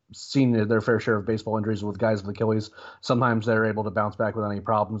seen their fair share of baseball injuries with guys with Achilles. Sometimes they're able to bounce back without any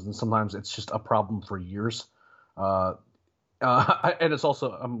problems, and sometimes it's just a problem for years. And it's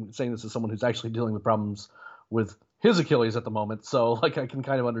also, I'm saying this as someone who's actually dealing with problems with his Achilles at the moment, so I can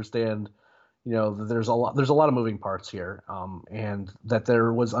kind of understand, that there's a lot of moving parts here, and that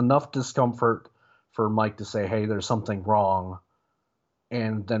there was enough discomfort for Mike to say, hey, there's something wrong,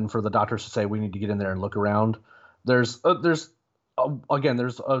 and then for the doctors to say we need to get in there and look around. There's a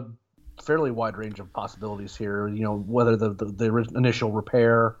fairly wide range of possibilities here. Whether the initial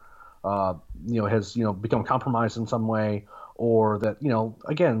repair has become compromised in some way, or that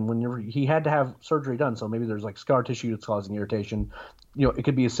again he had to have surgery done, so maybe there's like scar tissue that's causing irritation. It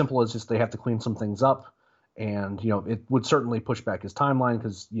could be as simple as just they have to clean some things up, and it would certainly push back his timeline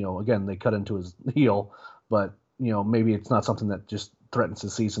because again they cut into his heel, but maybe it's not something that just threatens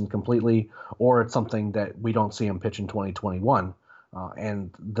his season completely, or it's something that we don't see him pitch in 2021.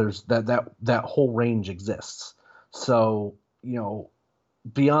 And there's that whole range exists. So,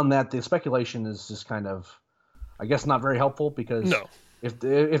 beyond that, the speculation is just kind of, I guess, not very helpful because no. If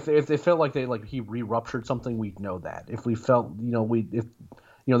they felt like he re-ruptured something, we'd know that. If we felt,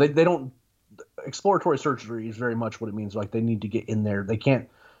 they don't, exploratory surgery is very much what it means. Like they need to get in there. They can't,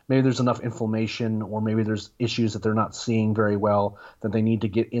 maybe there's enough inflammation or maybe there's issues that they're not seeing very well that they need to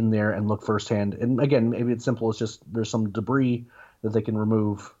get in there and look firsthand. And again, maybe it's simple as just there's some debris that they can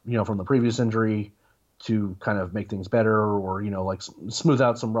remove, from the previous injury to kind of make things better, or, smooth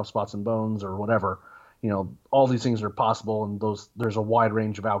out some rough spots and bones or whatever. All these things are possible, and there's a wide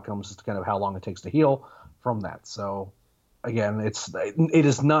range of outcomes as to kind of how long it takes to heal from that. So again, it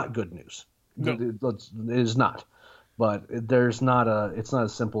is not good news. No. It is not, but it's not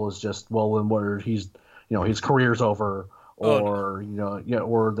as simple as just, well, then where he's, his career's over, or,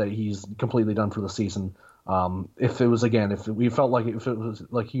 or that he's completely done for the season. If we felt like if it was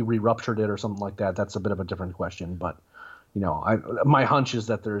like he re-ruptured it or something like that, that's a bit of a different question. But, my hunch is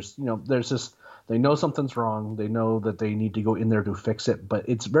that there's this, they know something's wrong. They know that they need to go in there to fix it, but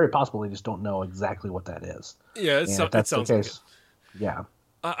it's very possible they just don't know exactly what that is. Yeah, it sounds the case. Like it. Yeah.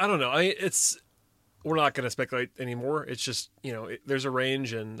 I don't know. We're not going to speculate anymore. It's just, there's a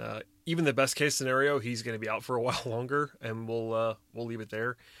range, and even the best case scenario, he's going to be out for a while longer, and we'll leave it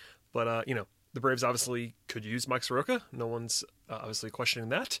there. But, the Braves obviously could use Mike Soroka. No one's obviously questioning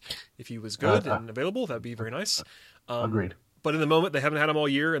that. If he was good and available, that'd be very nice. Agreed. But in the moment, they haven't had him all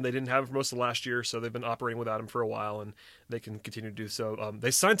year, and they didn't have him for most of last year, so they've been operating without him for a while, and they can continue to do so.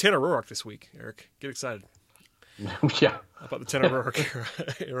 They signed Tanner Roark this week, Eric. Get excited. Yeah. How about the Tanner Roark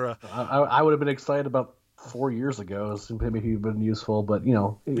era? I would have been excited about 4 years ago. Maybe he'd been useful, but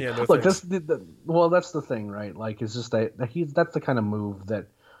no look, that's the thing, right? Like, it's just that's the kind of move that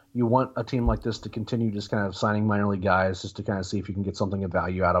you want a team like this to continue just kind of signing minor league guys just to kind of see if you can get something of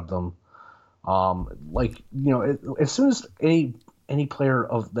value out of them. As soon as any player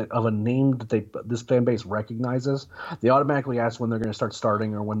of a name that this fan base recognizes, they automatically ask when they're going to start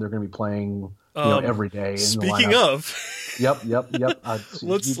starting or when they're going to be playing every day. Speaking of, yep.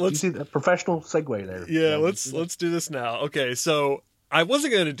 Let's see the professional segue there. Yeah, let's do this now. Okay, so I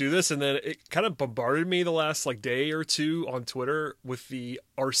wasn't going to do this, and then it kind of bombarded me the last day or two on Twitter with the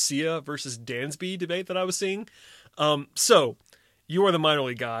Arcia versus Dansby debate that I was seeing. So you are the minor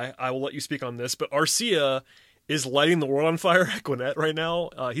league guy. I will let you speak on this, but Arcia is lighting the world on fire at Gwinnett right now.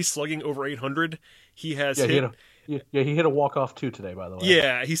 He's slugging over 800. He has hit. He hit a walk-off 2 today, by the way.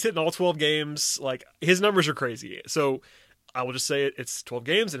 Yeah, he's hitting all 12 games. His numbers are crazy. So I will just say it's 12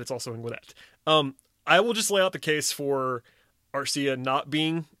 games, and it's also in Gwinnett. I will just lay out the case for Arcia not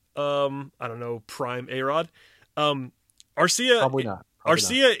being, prime A-Rod. Arcia, Probably not.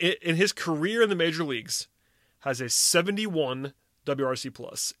 Arcia, in his career in the major leagues, has a 71 WRC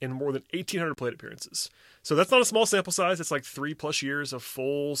plus in more than 1,800 plate appearances. So that's not a small sample size. It's 3+ years of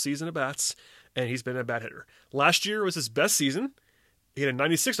full season at bats, and he's been a bat hitter. Last year was his best season. He had a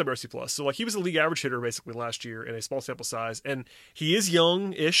 96 WRC plus. So he was a league average hitter basically last year in a small sample size. And he is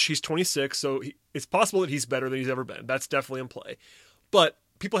young-ish. He's 26, so it's possible that he's better than he's ever been. That's definitely in play. But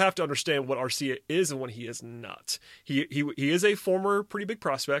people have to understand what Arcia is and what he is not. He is a former pretty big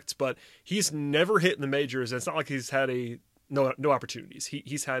prospect, but he's never hit in the majors. And it's not like he's had no opportunities.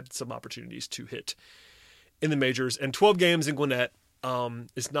 He's had some opportunities to hit in the majors. And 12 games in Gwinnett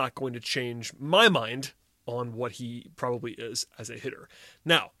is not going to change my mind on what he probably is as a hitter.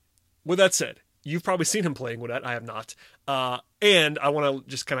 Now, with that said, you've probably seen him playing Gwinnett. I have not. And I want to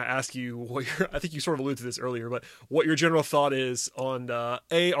just kind of ask you I think you sort of alluded to this earlier, but what your general thought is on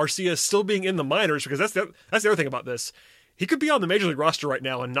Arcia still being in the minors, because that's the other thing about this. He could be on the major league roster right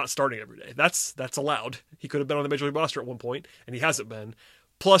now and not starting every day. That's allowed. He could have been on the major league roster at one point, and he hasn't been.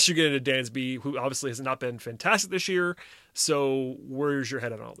 Plus, you get into Dansby, who obviously has not been fantastic this year. So where's your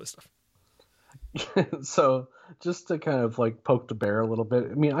head on all this stuff? So just to kind of poke the bear a little bit,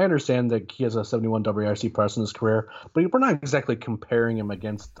 I mean, I understand that he has a 71 WRC plus in his career, but we're not exactly comparing him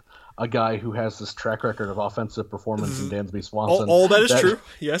against a guy who has this track record of offensive performance in Dansby Swanson. All that is true.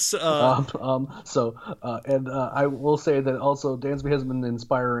 Yes. I will say that also Dansby hasn't been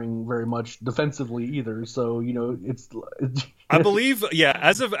inspiring very much defensively either. So, it's I believe,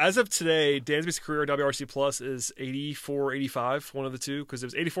 as of today, Dansby's career WRC plus is 84, 85, one of the two, because it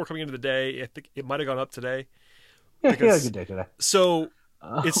was 84 coming into the day. I think it might have gone up today. Yeah, he had a good day today. So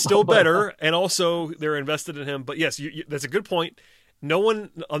it's still better, and also they're invested in him. But yes, that's a good point. No one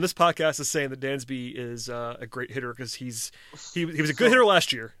on this podcast is saying that Dansby is a great hitter, because he was a good hitter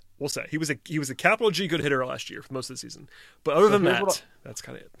last year. We'll say he was a capital G good hitter last year for most of the season. But other than that, that's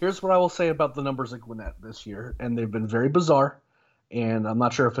kind of it. Here's what I will say about the numbers at Gwinnett this year, and they've been very bizarre. And I'm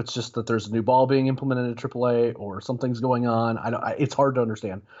not sure if it's just that there's a new ball being implemented at AAA or something's going on. It's hard to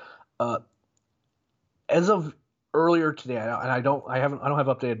understand. As of earlier today, and I don't have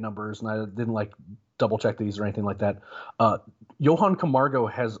updated numbers, and I didn't double check these or anything like that. Johan Camargo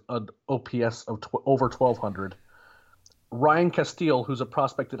has an OPS of over 1,200. Ryan Castile, who's a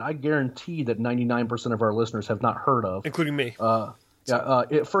prospect that I guarantee that 99% of our listeners have not heard of, including me.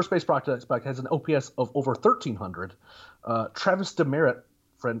 First base prospect has an OPS of over 1,300. Travis Demerit,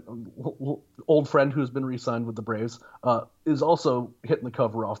 old friend who's been re-signed with the Braves, is also hitting the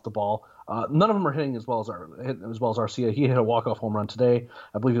cover off the ball. None of them are hitting as well as Arcia. He hit a walk-off home run today.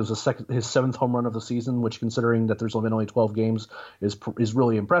 I believe it was his 7th home run of the season, which, considering that there's been only 12 games, is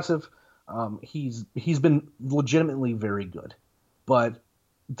really impressive. He's been legitimately very good, but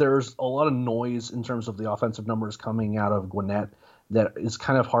there's a lot of noise in terms of the offensive numbers coming out of Gwinnett that is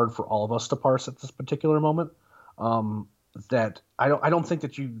kind of hard for all of us to parse at this particular moment. That I don't think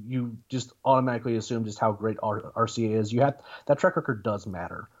that you just automatically assume just how great Arcia is. That track record does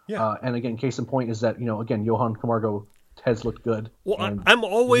matter. Yeah. And again, case in point is that Johan Camargo has looked good. Well, I'm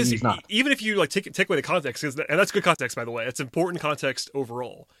always, even if you take away the context, and that's good context, by the way. It's important context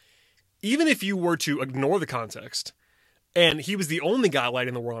overall. Even if you were to ignore the context, and he was the only guy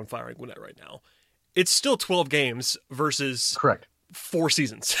lighting the world on fire in Gwinnett right now, it's still 12 games versus correct 4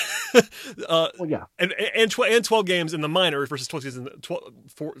 seasons. Well, yeah, and 12 games in the minors versus 4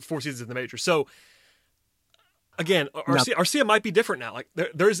 seasons in the major. So again, Arcia might be different now.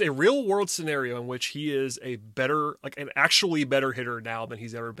 There's a real world scenario in which he is a better, an actually better hitter now than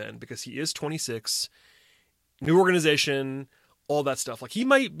he's ever been, because he is 26, new organization, all that stuff. He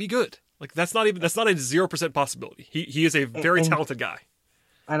might be good. That's not a 0% possibility. He is a very talented guy.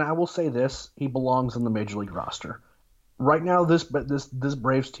 And I will say this: he belongs on the major league roster. Right now, this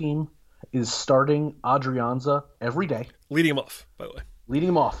Braves team is starting Adrianza every day. Leading him off, by the way. Leading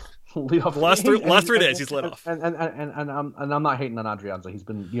him off. lead off. The last 3 days he's led off, and I'm not hating on Adrianza. He's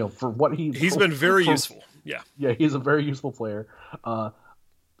been, for what he's been very useful. Yeah, he's a very useful player.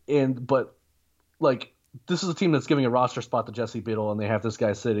 But like, this is a team that's giving a roster spot to Jesse Biddle, and they have this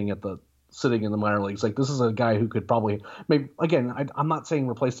guy sitting in the minor leagues. Like, this is a guy who could probably, maybe, again, I'm not saying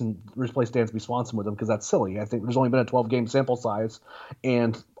replace Dansby Swanson with him, because that's silly. I think there's only been a 12-game sample size,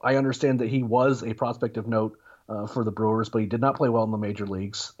 and I understand that he was a prospect of note for the Brewers, but he did not play well in the major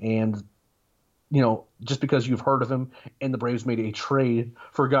leagues. And just because you've heard of him, and the Braves made a trade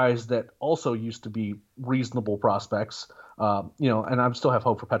for guys that also used to be reasonable prospects, and I still have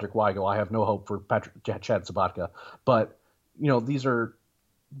hope for Patrick Weigel. I have no hope for Chad Sabatka. But, these are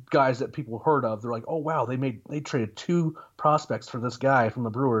guys that people heard of. They're like, oh, wow, they traded 2 prospects for this guy from the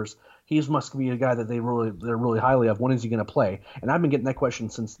Brewers. He must be a guy that they're really highly of. When is he going to play? And I've been getting that question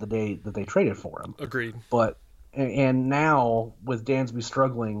since the day that they traded for him. Agreed. But and now with Dansby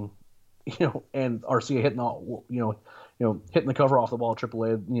struggling, and Arcia hitting the cover off the ball at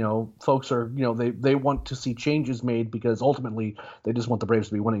AAA, folks are, they want to see changes made, because ultimately they just want the Braves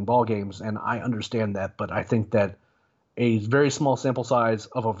to be winning ball games. And I understand that, but I think that a very small sample size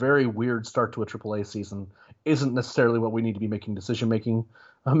of a very weird start to a AAA season isn't necessarily what we need to be making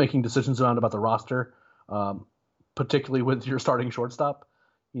decisions around about the roster, particularly with your starting shortstop.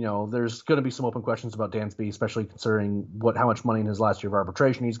 There's going to be some open questions about Dansby, especially considering how much money in his last year of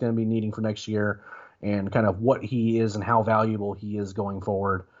arbitration he's going to be needing for next year, and kind of what he is and how valuable he is going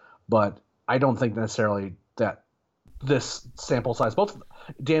forward. But I don't think necessarily that this sample size, both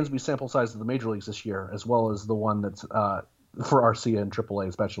Dansby's sample size of the major leagues this year, as well as the one that's for Arcia and AAA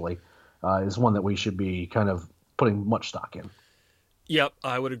especially, is one that we should be kind of putting much stock in. Yep,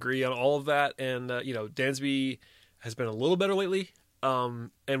 I would agree on all of that. And, Dansby has been a little better lately,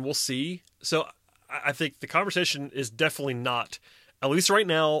 and we'll see. So I think the conversation is definitely not, at least right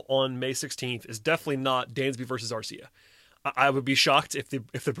now on May 16th, is definitely not Dansby versus Arcia. I would be shocked if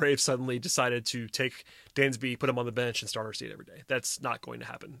the Braves suddenly decided to take Dansby, put him on the bench, and start Arcia every day. That's not going to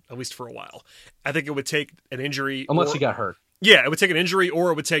happen, at least for a while. I think it would take an injury. Unless he got hurt. Yeah, it would take an injury, or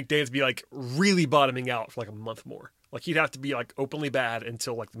it would take Dansby like really bottoming out for like a month more. Like, he'd have to be like openly bad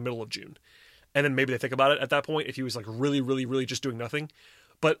until like the middle of June. And then maybe they think about it at that point if he was like really, really, really just doing nothing.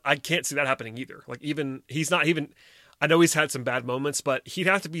 But I can't see that happening either. Like, I know he's had some bad moments, but he'd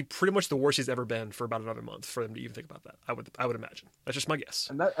have to be pretty much the worst he's ever been for about another month for them to even think about that. I would imagine. That's just my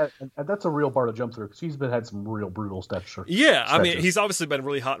guess. And that's a real bar to jump through, because he's had some real brutal stretches. Yeah, I mean, he's obviously been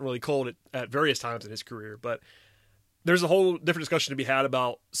really hot and really cold at various times in his career, but there's a whole different discussion to be had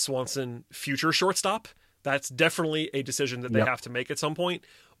about Swanson future shortstop. That's definitely a decision that they have to make at some point.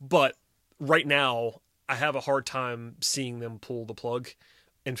 But right now, I have a hard time seeing them pull the plug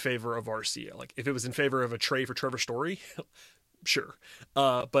in favor of Arcia. Like, if it was in favor of a trade for Trevor Story, sure.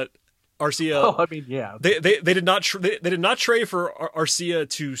 But Arcia, they did not trade for Arcia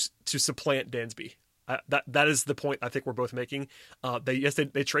to supplant Dansby. That is the point I think we're both making. They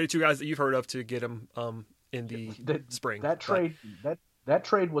traded 2 guys that you've heard of to get him in the spring. That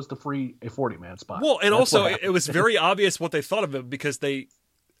trade was to free a 40-man spot. Well, and also it was very obvious what they thought of him, because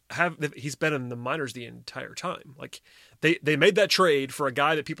he's been in the minors the entire time. Like, they made that trade for a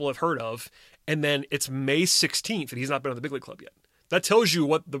guy that people have heard of, and then it's May 16th and he's not been on the big league club yet. That tells you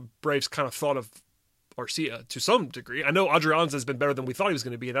what the Braves kind of thought of Arcia to some degree. I know Adrianza has been better than we thought he was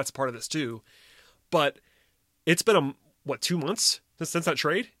going to be, and that's part of this too. But it's been 2 months since that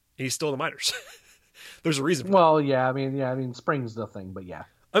trade, and he's still in the minors. There's a reason for that. Yeah, I mean, spring's the thing, but yeah.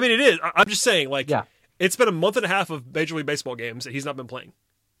 I mean, it is. I'm just saying, it's been a month and a half of Major League Baseball games that he's not been playing.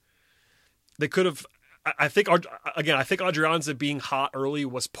 They could have. I think Adrianza being hot early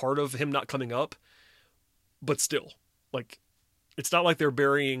was part of him not coming up, but still, like, it's not like they're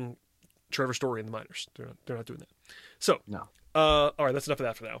burying Trevor Story in the minors. They're not doing that. So, no. All right, that's enough of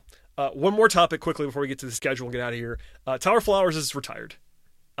that for now. One more topic quickly before we get to the schedule and get out of here. Tyler Flowers is retired.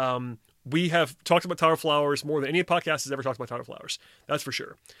 We have talked about Tyler Flowers more than any podcast has ever talked about Tyler Flowers. That's for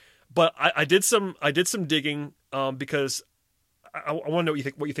sure. But I did some digging because I want to know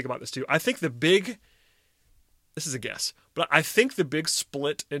what you think about this too. I think this is a guess, but I think the big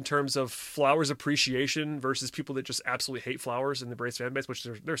split in terms of Flowers appreciation versus people that just absolutely hate Flowers in the Braves fan base, which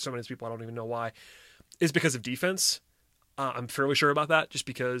there's so many people I don't even know why, is because of defense. I'm fairly sure about that, just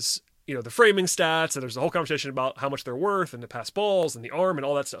because, the framing stats, and there's a whole conversation about how much they're worth and the pass balls and the arm and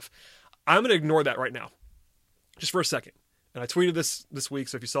all that stuff. I'm going to ignore that right now, just for a second. And I tweeted this week,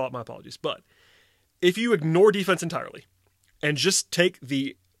 so if you saw it, my apologies. But if you ignore defense entirely and just take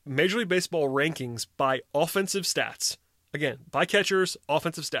the Major League Baseball rankings by offensive stats, again, by catchers,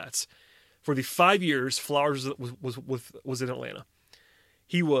 offensive stats, for the 5 years Flowers was in Atlanta,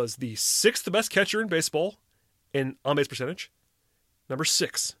 He was the 6th best catcher in baseball in on-base percentage. Number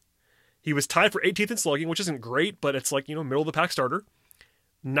 6. He was tied for 18th in slugging, which isn't great, but it's like, middle of the pack starter.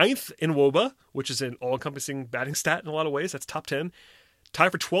 9th in WOBA, which is an all-encompassing batting stat in a lot of ways. That's top 10.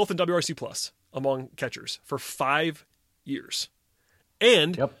 Tied for 12th in WRC plus among catchers for 5 years.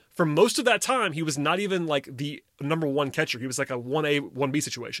 And for most of that time, he was not even like the number 1 catcher. He was like a 1A, 1B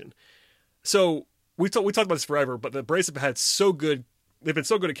situation. So we talked about this forever, but the Braves have had they've been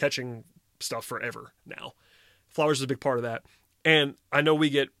so good at catching stuff forever now. Flowers is a big part of that. And I know we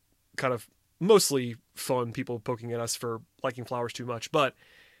get kind of mostly fun people poking at us for liking Flowers too much, but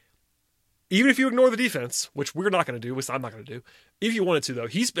even if you ignore the defense, which we're not going to do, which I'm not going to do, if you wanted to though,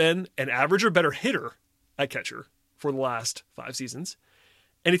 he's been an average or better hitter at catcher for the last 5 seasons.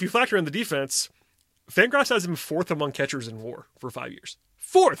 And if you factor in the defense, Fangraphs has him 4th among catchers in WAR for 5 years.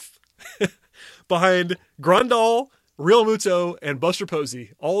 4th! Behind Grandal, Real Muto, and Buster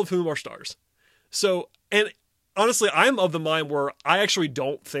Posey, all of whom are stars. So, and honestly, I'm of the mind where I actually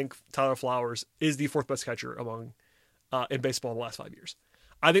don't think Tyler Flowers is the 4th best catcher among in baseball in the last 5 years.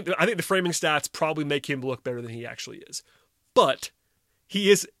 I think the framing stats probably make him look better than he actually is. But he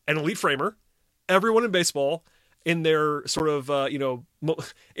is an elite framer. Everyone in baseball, in their sort of,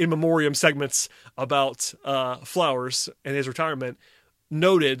 in memoriam segments about Flowers and his retirement,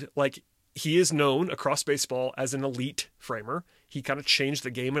 noted, like, he is known across baseball as an elite framer. He kind of changed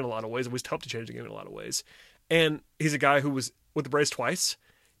the game in a lot of ways, always helped to change the game in a lot of ways. And he's a guy who was with the Braves twice.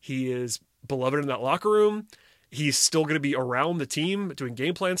 He is beloved in that locker room. He's still going to be around the team doing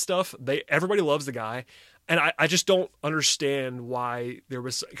game plan stuff. Everybody loves the guy. And I just don't understand why there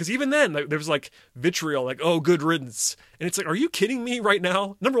was, because even then there was like vitriol, like, oh, good riddance. And it's like, are you kidding me right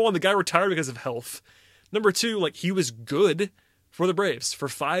now? Number 1, the guy retired because of health. Number 2, like, he was good for the Braves for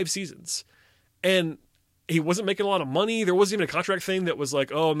 5 seasons. And he wasn't making a lot of money. There wasn't even a contract thing that was like,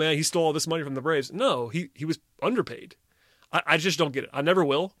 oh man, he stole all this money from the Braves. No, he was underpaid. I just don't get it. I never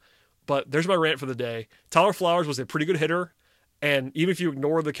will. But there's my rant for the day. Tyler Flowers was a pretty good hitter. And even if you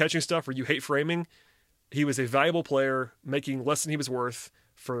ignore the catching stuff or you hate framing, he was a valuable player making less than he was worth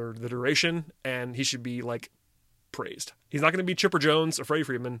for the duration. And he should be like praised. He's not going to be Chipper Jones or Freddie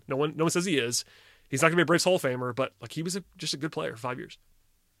Freeman. No one says he is. He's not going to be a Braves Hall of Famer, but like he was just a good player for 5 years.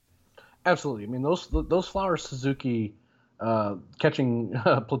 Absolutely. I mean, those Flowers Suzuki catching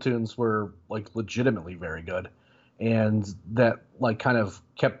platoons were like legitimately very good, and that like kind of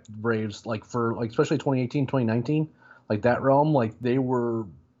kept Braves like for like especially 2018, 2019, like that realm, like they were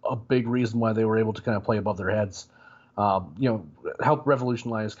a big reason why they were able to kind of play above their heads. Helped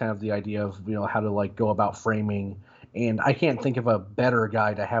revolutionize kind of the idea of how to like go about framing. And I can't think of a better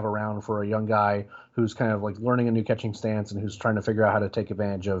guy to have around for a young guy who's kind of like learning a new catching stance and who's trying to figure out how to take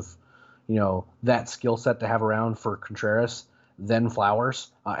advantage of, that skill set to have around for Contreras than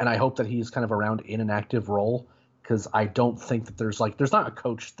Flowers. And I hope that he's kind of around in an active role, because I don't think that there's not a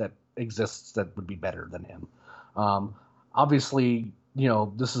coach that exists that would be better than him. Obviously,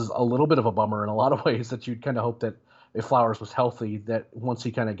 this is a little bit of a bummer in a lot of ways, that you'd kind of hope that if Flowers was healthy, that once he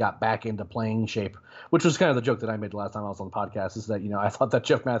kind of got back into playing shape, which was kind of the joke that I made the last time I was on the podcast, is that, I thought that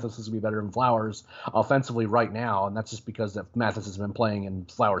Jeff Mathis was going to be better than Flowers offensively right now. And that's just because that Mathis has been playing and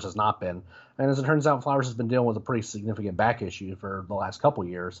Flowers has not been. And as it turns out, Flowers has been dealing with a pretty significant back issue for the last couple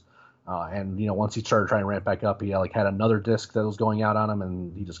years. And once he started trying to ramp back up, he had another disc that was going out on him,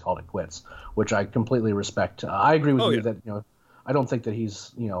 and he just called it quits, which I completely respect. I agree with you that, I don't think that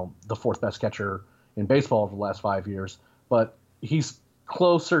he's, the 4th best catcher in baseball for the last 5 years, but he's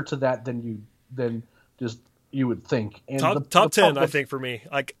closer to that than you would think. And top 10, I think, for me.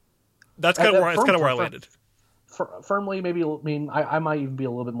 Like, that's kind of where I landed. Firmly, maybe. I mean, I might even be a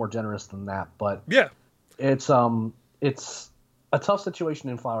little bit more generous than that, but yeah, it's a tough situation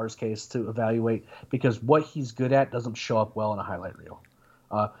in Flowers' case to evaluate, because what he's good at doesn't show up well in a highlight reel.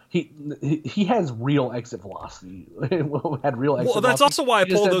 He has real exit velocity. Well, that's also why I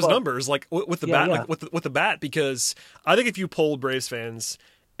pulled those numbers, like with the bat, like with the bat, because I think if you polled Braves fans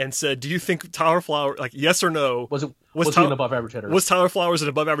and said, "Do you think Tyler Flowers, like yes or no, was he an above average hitter? Was Tyler Flowers an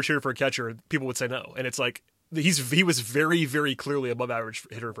above average hitter for a catcher?" People would say no, and it's like he was very, very clearly above average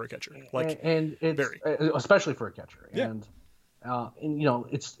hitter for a catcher, like and it's, very, especially for a catcher, yeah. And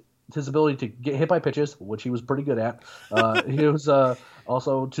it's his ability to get hit by pitches, which he was pretty good at. He was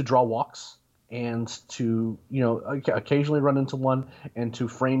also to draw walks and to occasionally run into one, and to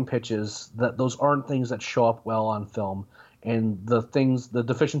frame pitches. Those aren't things that show up well on film. And the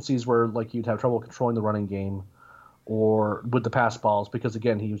deficiencies were like you'd have trouble controlling the running game or with the pass balls, because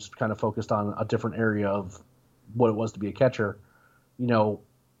again he was kind of focused on a different area of what it was to be a catcher.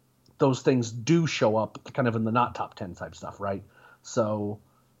 Those things do show up kind of in the not top 10 type stuff, right? So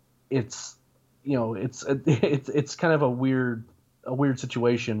it's it's kind of a weird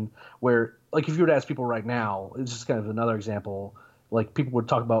situation where, like, if you were to ask people right now, it's just kind of another example. Like, people would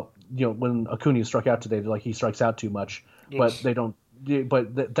talk about, when Acuna struck out today, they're like, he strikes out too much, but they don't.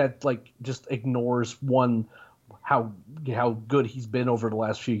 But that like just ignores how good he's been over the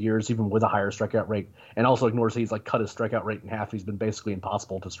last few years, even with a higher strikeout rate, and also ignores he's like cut his strikeout rate in half. He's been basically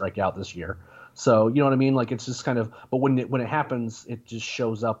impossible to strike out this year. So you know what I mean? Like, it's just kind of, but when it happens, it just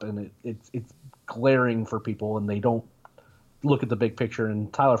shows up, and it's glaring for people, and they don't look at the big picture.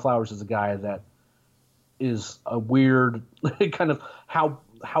 And Tyler Flowers is a guy that is a weird kind of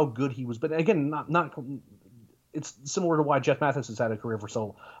how good he was, but again, not. It's similar to why Jeff Mathis has had a career for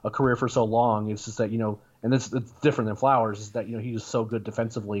so long. It's just that, and it's different than Flowers, is that, he was so good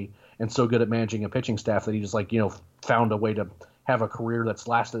defensively and so good at managing a pitching staff that he just found a way to have a career that's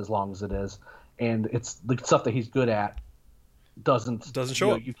lasted as long as it is. And it's the stuff that he's good at doesn't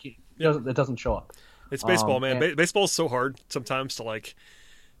show up. It doesn't show up. It's baseball, man. Baseball's so hard sometimes to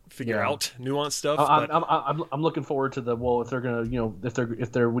figure out nuanced stuff. I'm looking forward to if they're gonna,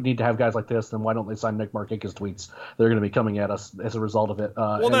 if they would need to have guys like this, then why don't they sign Nick Markakis tweets? They're going to be coming at us as a result of it.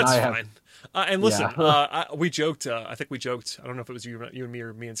 Well, that's fine. And listen, we joked. I think we joked. I don't know if it was you and me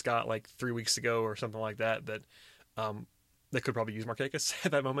or me and Scott 3 weeks ago or something like that. That they could probably use Markakis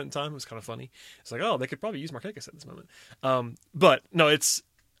at that moment in time. It was kind of funny. It's like, oh, they could probably use Markakis at this moment. But no, it's.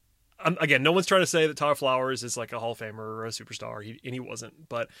 Again, no one's trying to say that Tyler Flowers is like a Hall of Famer or a superstar, and he wasn't.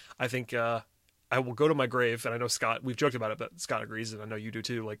 But I think I will go to my grave, and I know Scott, we've joked about it, but Scott agrees, and I know you do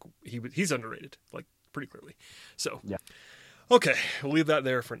too. He's underrated, pretty clearly. So, yeah. Okay, we'll leave that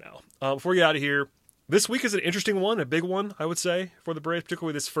there for now. Before we get out of here, this week is an interesting one, a big one, I would say, for the Braves,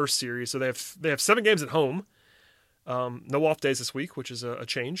 particularly this first series. So they have 7 games at home. No off days this week, which is a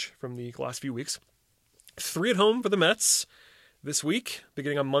change from the last few weeks. 3 at home for the Mets this week,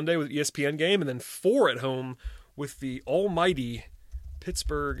 beginning on Monday with ESPN game, and then 4 at home with the almighty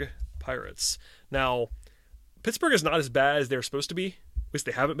Pittsburgh Pirates. Now, Pittsburgh is not as bad as they're supposed to be. At least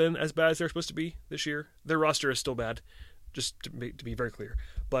they haven't been as bad as they're supposed to be this year. Their roster is still bad, just to be very clear.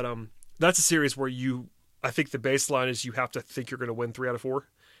 But that's a series where I think the baseline is you have to think you're going to win 3 out of 4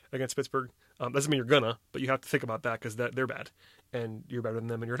 against Pittsburgh. Doesn't mean you're gonna, but you have to think about that because they're bad, and you're better than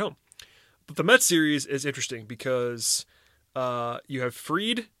them, and you're at home. But the Mets series is interesting because you have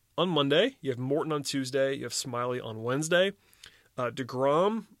Fried on Monday, you have Morton on Tuesday, you have Smiley on Wednesday.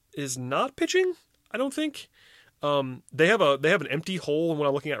 DeGrom is not pitching, I don't think. They have an empty hole in what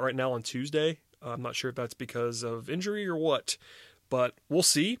I'm looking at right now on Tuesday. I'm not sure if that's because of injury or what, but we'll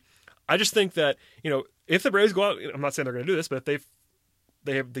see. I just think that, if the Braves go out, I'm not saying they're going to do this, but if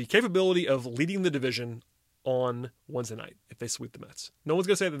they have the capability of leading the division on Wednesday night if they sweep the Mets. No one's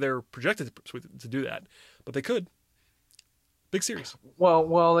going to say that they're projected to do that, but they could. Big series.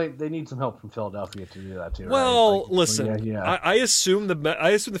 Well, they need some help from Philadelphia to do that too. Well, right? Listen, yeah. I assume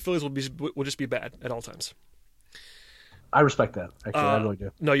the Phillies will just be bad at all times. I respect that. Actually, I really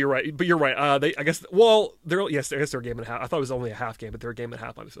do. No, you're right. But you're right. I guess they're a game and a half. I thought it was only a half game, but they're a game and a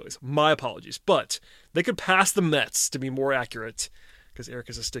half by the Phillies. My apologies. But they could pass the Mets to be more accurate. Because Eric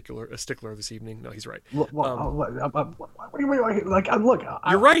is a stickler this evening. No, he's right. What do you mean? Look,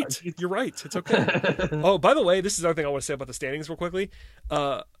 you're right. You're right. It's okay. Oh, by the way, this is another thing I want to say about the standings real quickly.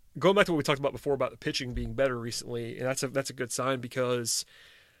 Going back to what we talked about before about the pitching being better recently, and that's a good sign because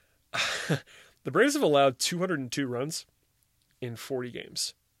the Braves have allowed 202 runs in 40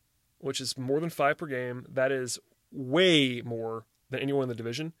 games, which is more than 5 per game. That is way more than anyone in the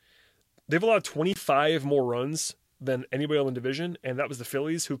division. They've allowed 25 more runs than anybody in the division, and that was the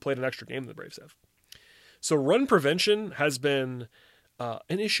Phillies, who played an extra game than the Braves have. So run prevention has been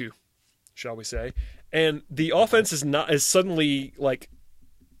an issue, shall we say, and the offense is suddenly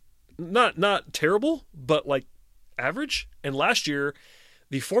not terrible, but average. And last year,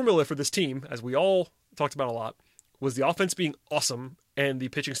 the formula for this team, as we all talked about a lot, was the offense being awesome and the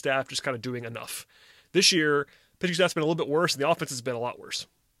pitching staff just kind of doing enough. This year, pitching staff's been a little bit worse, and the offense has been a lot worse.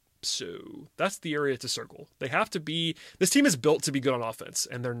 So that's the area to circle. They have to be. This team is built to be good on offense,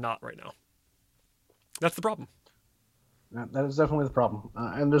 and they're not right now. That's the problem. That is definitely the problem.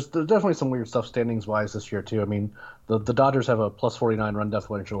 And there's definitely some weird stuff standings wise this year too. I mean, the Dodgers have a plus 49 run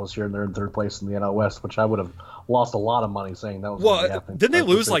differential this year, and they're in 3rd place in the NL West, which I would have lost a lot of money saying that was. Well, didn't they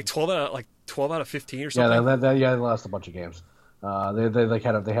lose 12 out of 15 or something? Yeah, they lost a bunch of games. They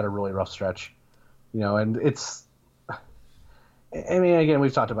had a really rough stretch, and it's. I mean, again,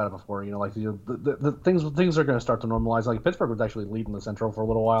 we've talked about it before. You know, like the things are going to start to normalize. Like Pittsburgh was actually leading the Central for a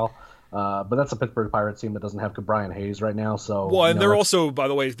little while, but that's a Pittsburgh Pirates team that doesn't have Brian Hayes right now. So well, and they're also, by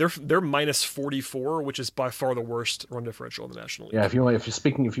the way, they're minus 44, which is by far the worst run differential in the National League. Yeah, if you want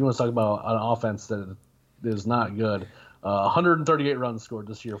to talk about an offense that is not good, 138 runs scored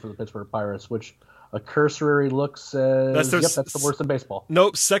this year for the Pittsburgh Pirates, which a cursory look says that's the worst in baseball.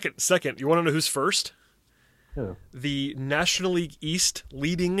 Nope, second. You want to know who's first? Who? The National League East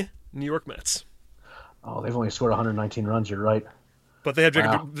leading New York Mets. Oh, they've only scored 119 runs. You're right. But they have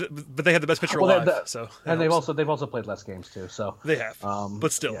but they had the best pitcher alive. They've also played less games too. So they have,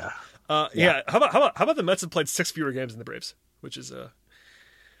 but still, yeah. Yeah. How about the Mets have played 6 fewer games than the Braves, which is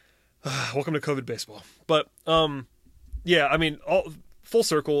welcome to COVID baseball. But yeah, I mean, full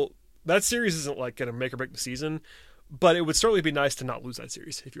circle. That series isn't like going to make or break the season. But it would certainly be nice to not lose that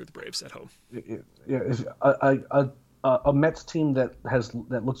series if you're the Braves at home. Yeah, a Mets team that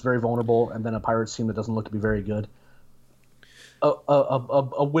looks very vulnerable, and then a Pirates team that doesn't look to be very good.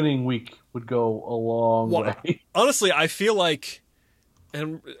 A winning week would go a long way. Honestly, I feel like,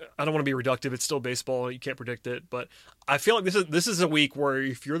 and I don't want to be reductive. It's still baseball; you can't predict it. But I feel like this is a week where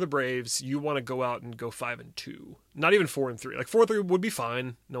if you're the Braves, you want to go out and go 5-2, not even 4-3. Like 4-3 would be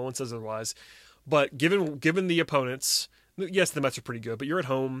fine. No one says otherwise. But given the opponents, yes, the Mets are pretty good, but you're at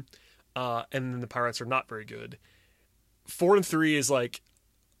home, and then the Pirates are not very good. 4-3 is like,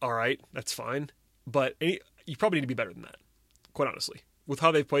 all right, that's fine, but you probably need to be better than that, quite honestly. With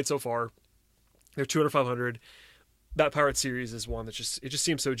how they've played so far, they're 200-500. That Pirates series is one that just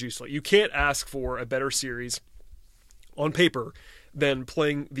seems so juicy. Like, you can't ask for a better series on paper than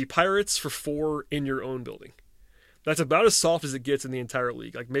playing the Pirates for 4 in your own building. That's about as soft as it gets in the entire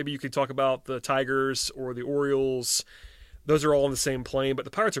league. Like maybe you could talk about the Tigers or the Orioles. Those are all on the same plane, but the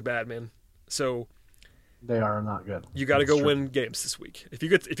Pirates are bad, man. So they are not good. You got to go win games this week. If you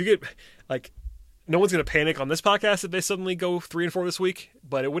get like, no one's going to panic on this podcast if they suddenly go 3-4 this week,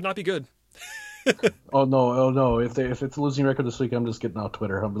 but it would not be good. Oh no! If it's a losing record this week, I'm just getting off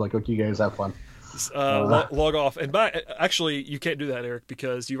Twitter. I'll be like, okay, you guys have fun. Log off. And actually, you can't do that, Eric,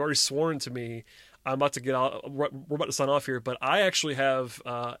 because you've already sworn to me. I'm about to get out. We're about to sign off here, but I actually have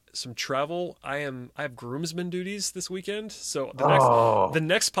some travel. I have groomsmen duties this weekend. So the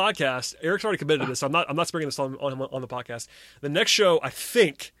next podcast, Eric's already committed to this. So I'm not springing this on the podcast. The next show, I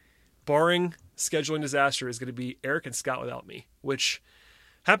think, barring scheduling disaster, is going to be Eric and Scott without me, which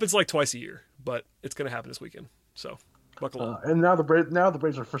happens like twice a year, but it's going to happen this weekend. So buckle up. And now the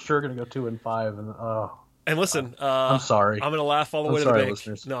Braves are for sure going to go 2-5. And listen, I'm sorry. I'm going to laugh all the way to the bank.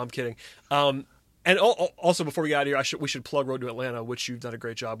 Listeners. No, I'm kidding. And also, before we get out of here, we should plug Road to Atlanta, which you've done a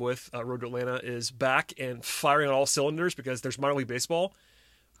great job with. Road to Atlanta is back and firing on all cylinders because there's minor league baseball.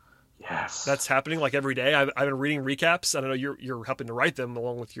 Yes, that's happening like every day. I've been reading recaps. I don't know you're helping to write them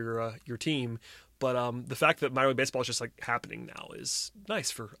along with your team, but the fact that minor league baseball is just like happening now is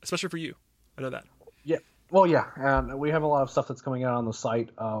nice especially for you. I know that. Yeah. Well, yeah, and we have a lot of stuff that's coming out on the site.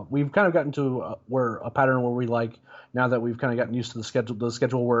 We've kind of gotten to a pattern where we like, now that we've kind of gotten used to the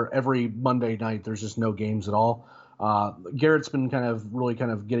schedule where every Monday night there's just no games at all. Garrett's been really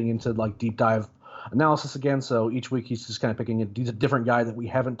getting into like deep dive analysis again. So each week he's just kind of picking a different guy that we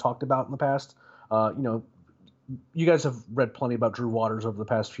haven't talked about in the past. You guys have read plenty about Drew Waters over the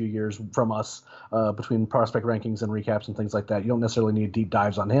past few years from us, between prospect rankings and recaps and things like that. You don't necessarily need deep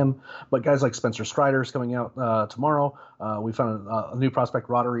dives on him, but guys like Spencer Strider is coming out tomorrow. We found a new prospect,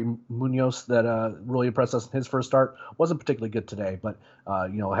 Roddery Munoz, that really impressed us in his first start. Wasn't particularly good today, but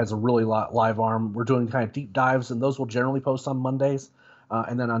has a really live arm. We're doing kind of deep dives, and those will generally post on Mondays.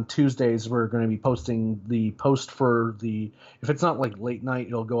 And then on Tuesdays, we're going to be posting the post for if it's not like late night,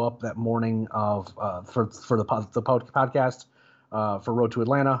 it'll go up that morning of for the podcast for Road to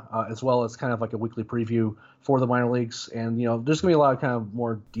Atlanta, as well as kind of like a weekly preview for the minor leagues. And, there's going to be a lot of kind of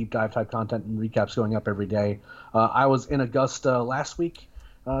more deep dive type content and recaps going up every day. I was in Augusta last week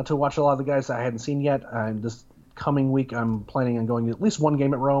to watch a lot of the guys I hadn't seen yet. And this coming week, I'm planning on going to at least one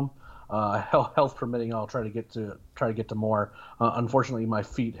game at Rome. Health permitting, I'll try to get to more. Unfortunately, my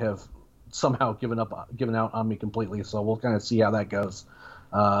feet have somehow given out on me completely, so we'll kind of see how that goes.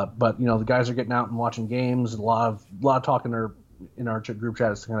 But the guys are getting out and watching games. A lot of talk in our group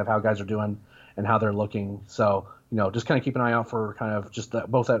chat as to kind of how guys are doing and how they're looking. So just kind of keep an eye out for kind of just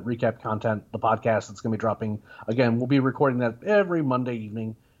both that recap content, the podcast that's going to be dropping. Again, we'll be recording that every Monday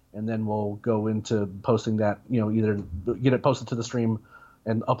evening, and then we'll go into posting that. Either get it posted to the stream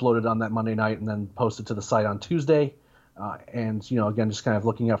and upload it on that Monday night, and then post it to the site on Tuesday. And again, just kind of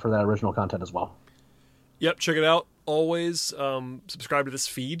looking out for that original content as well. Yep, check it out. Always subscribe to this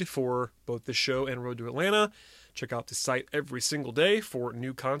feed for both this show and Road to Atlanta. check out the site every single day for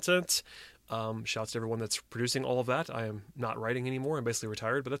new content. Shouts to everyone that's producing all of that. I am not writing anymore. I'm basically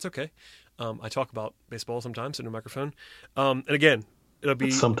retired, but that's okay. I talk about baseball sometimes in a microphone. And again, it'll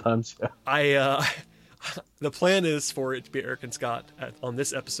be sometimes. Yeah. The plan is for it to be Eric and Scott on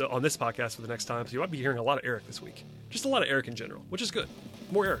this podcast for the next time. So you might be hearing a lot of Eric this week. Just a lot of Eric in general, which is good.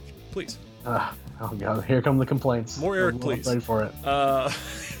 More Eric, please. Oh God, here come the complaints. More Eric, please. I'm ready for it.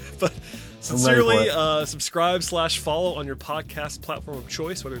 But sincerely, subscribe/follow on your podcast platform of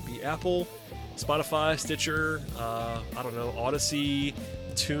choice, whether it be Apple, Spotify, Stitcher, Odyssey,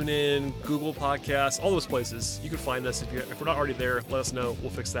 TuneIn, Google Podcasts, all those places. You can find us. If we're not already there, let us know.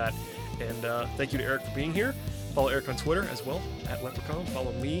 We'll fix that. And thank you to Eric for being here. Follow Eric on Twitter as well, @Leprechaun.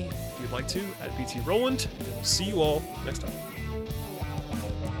 Follow me if you'd like to, @BT Rowland. And we'll see you all next time.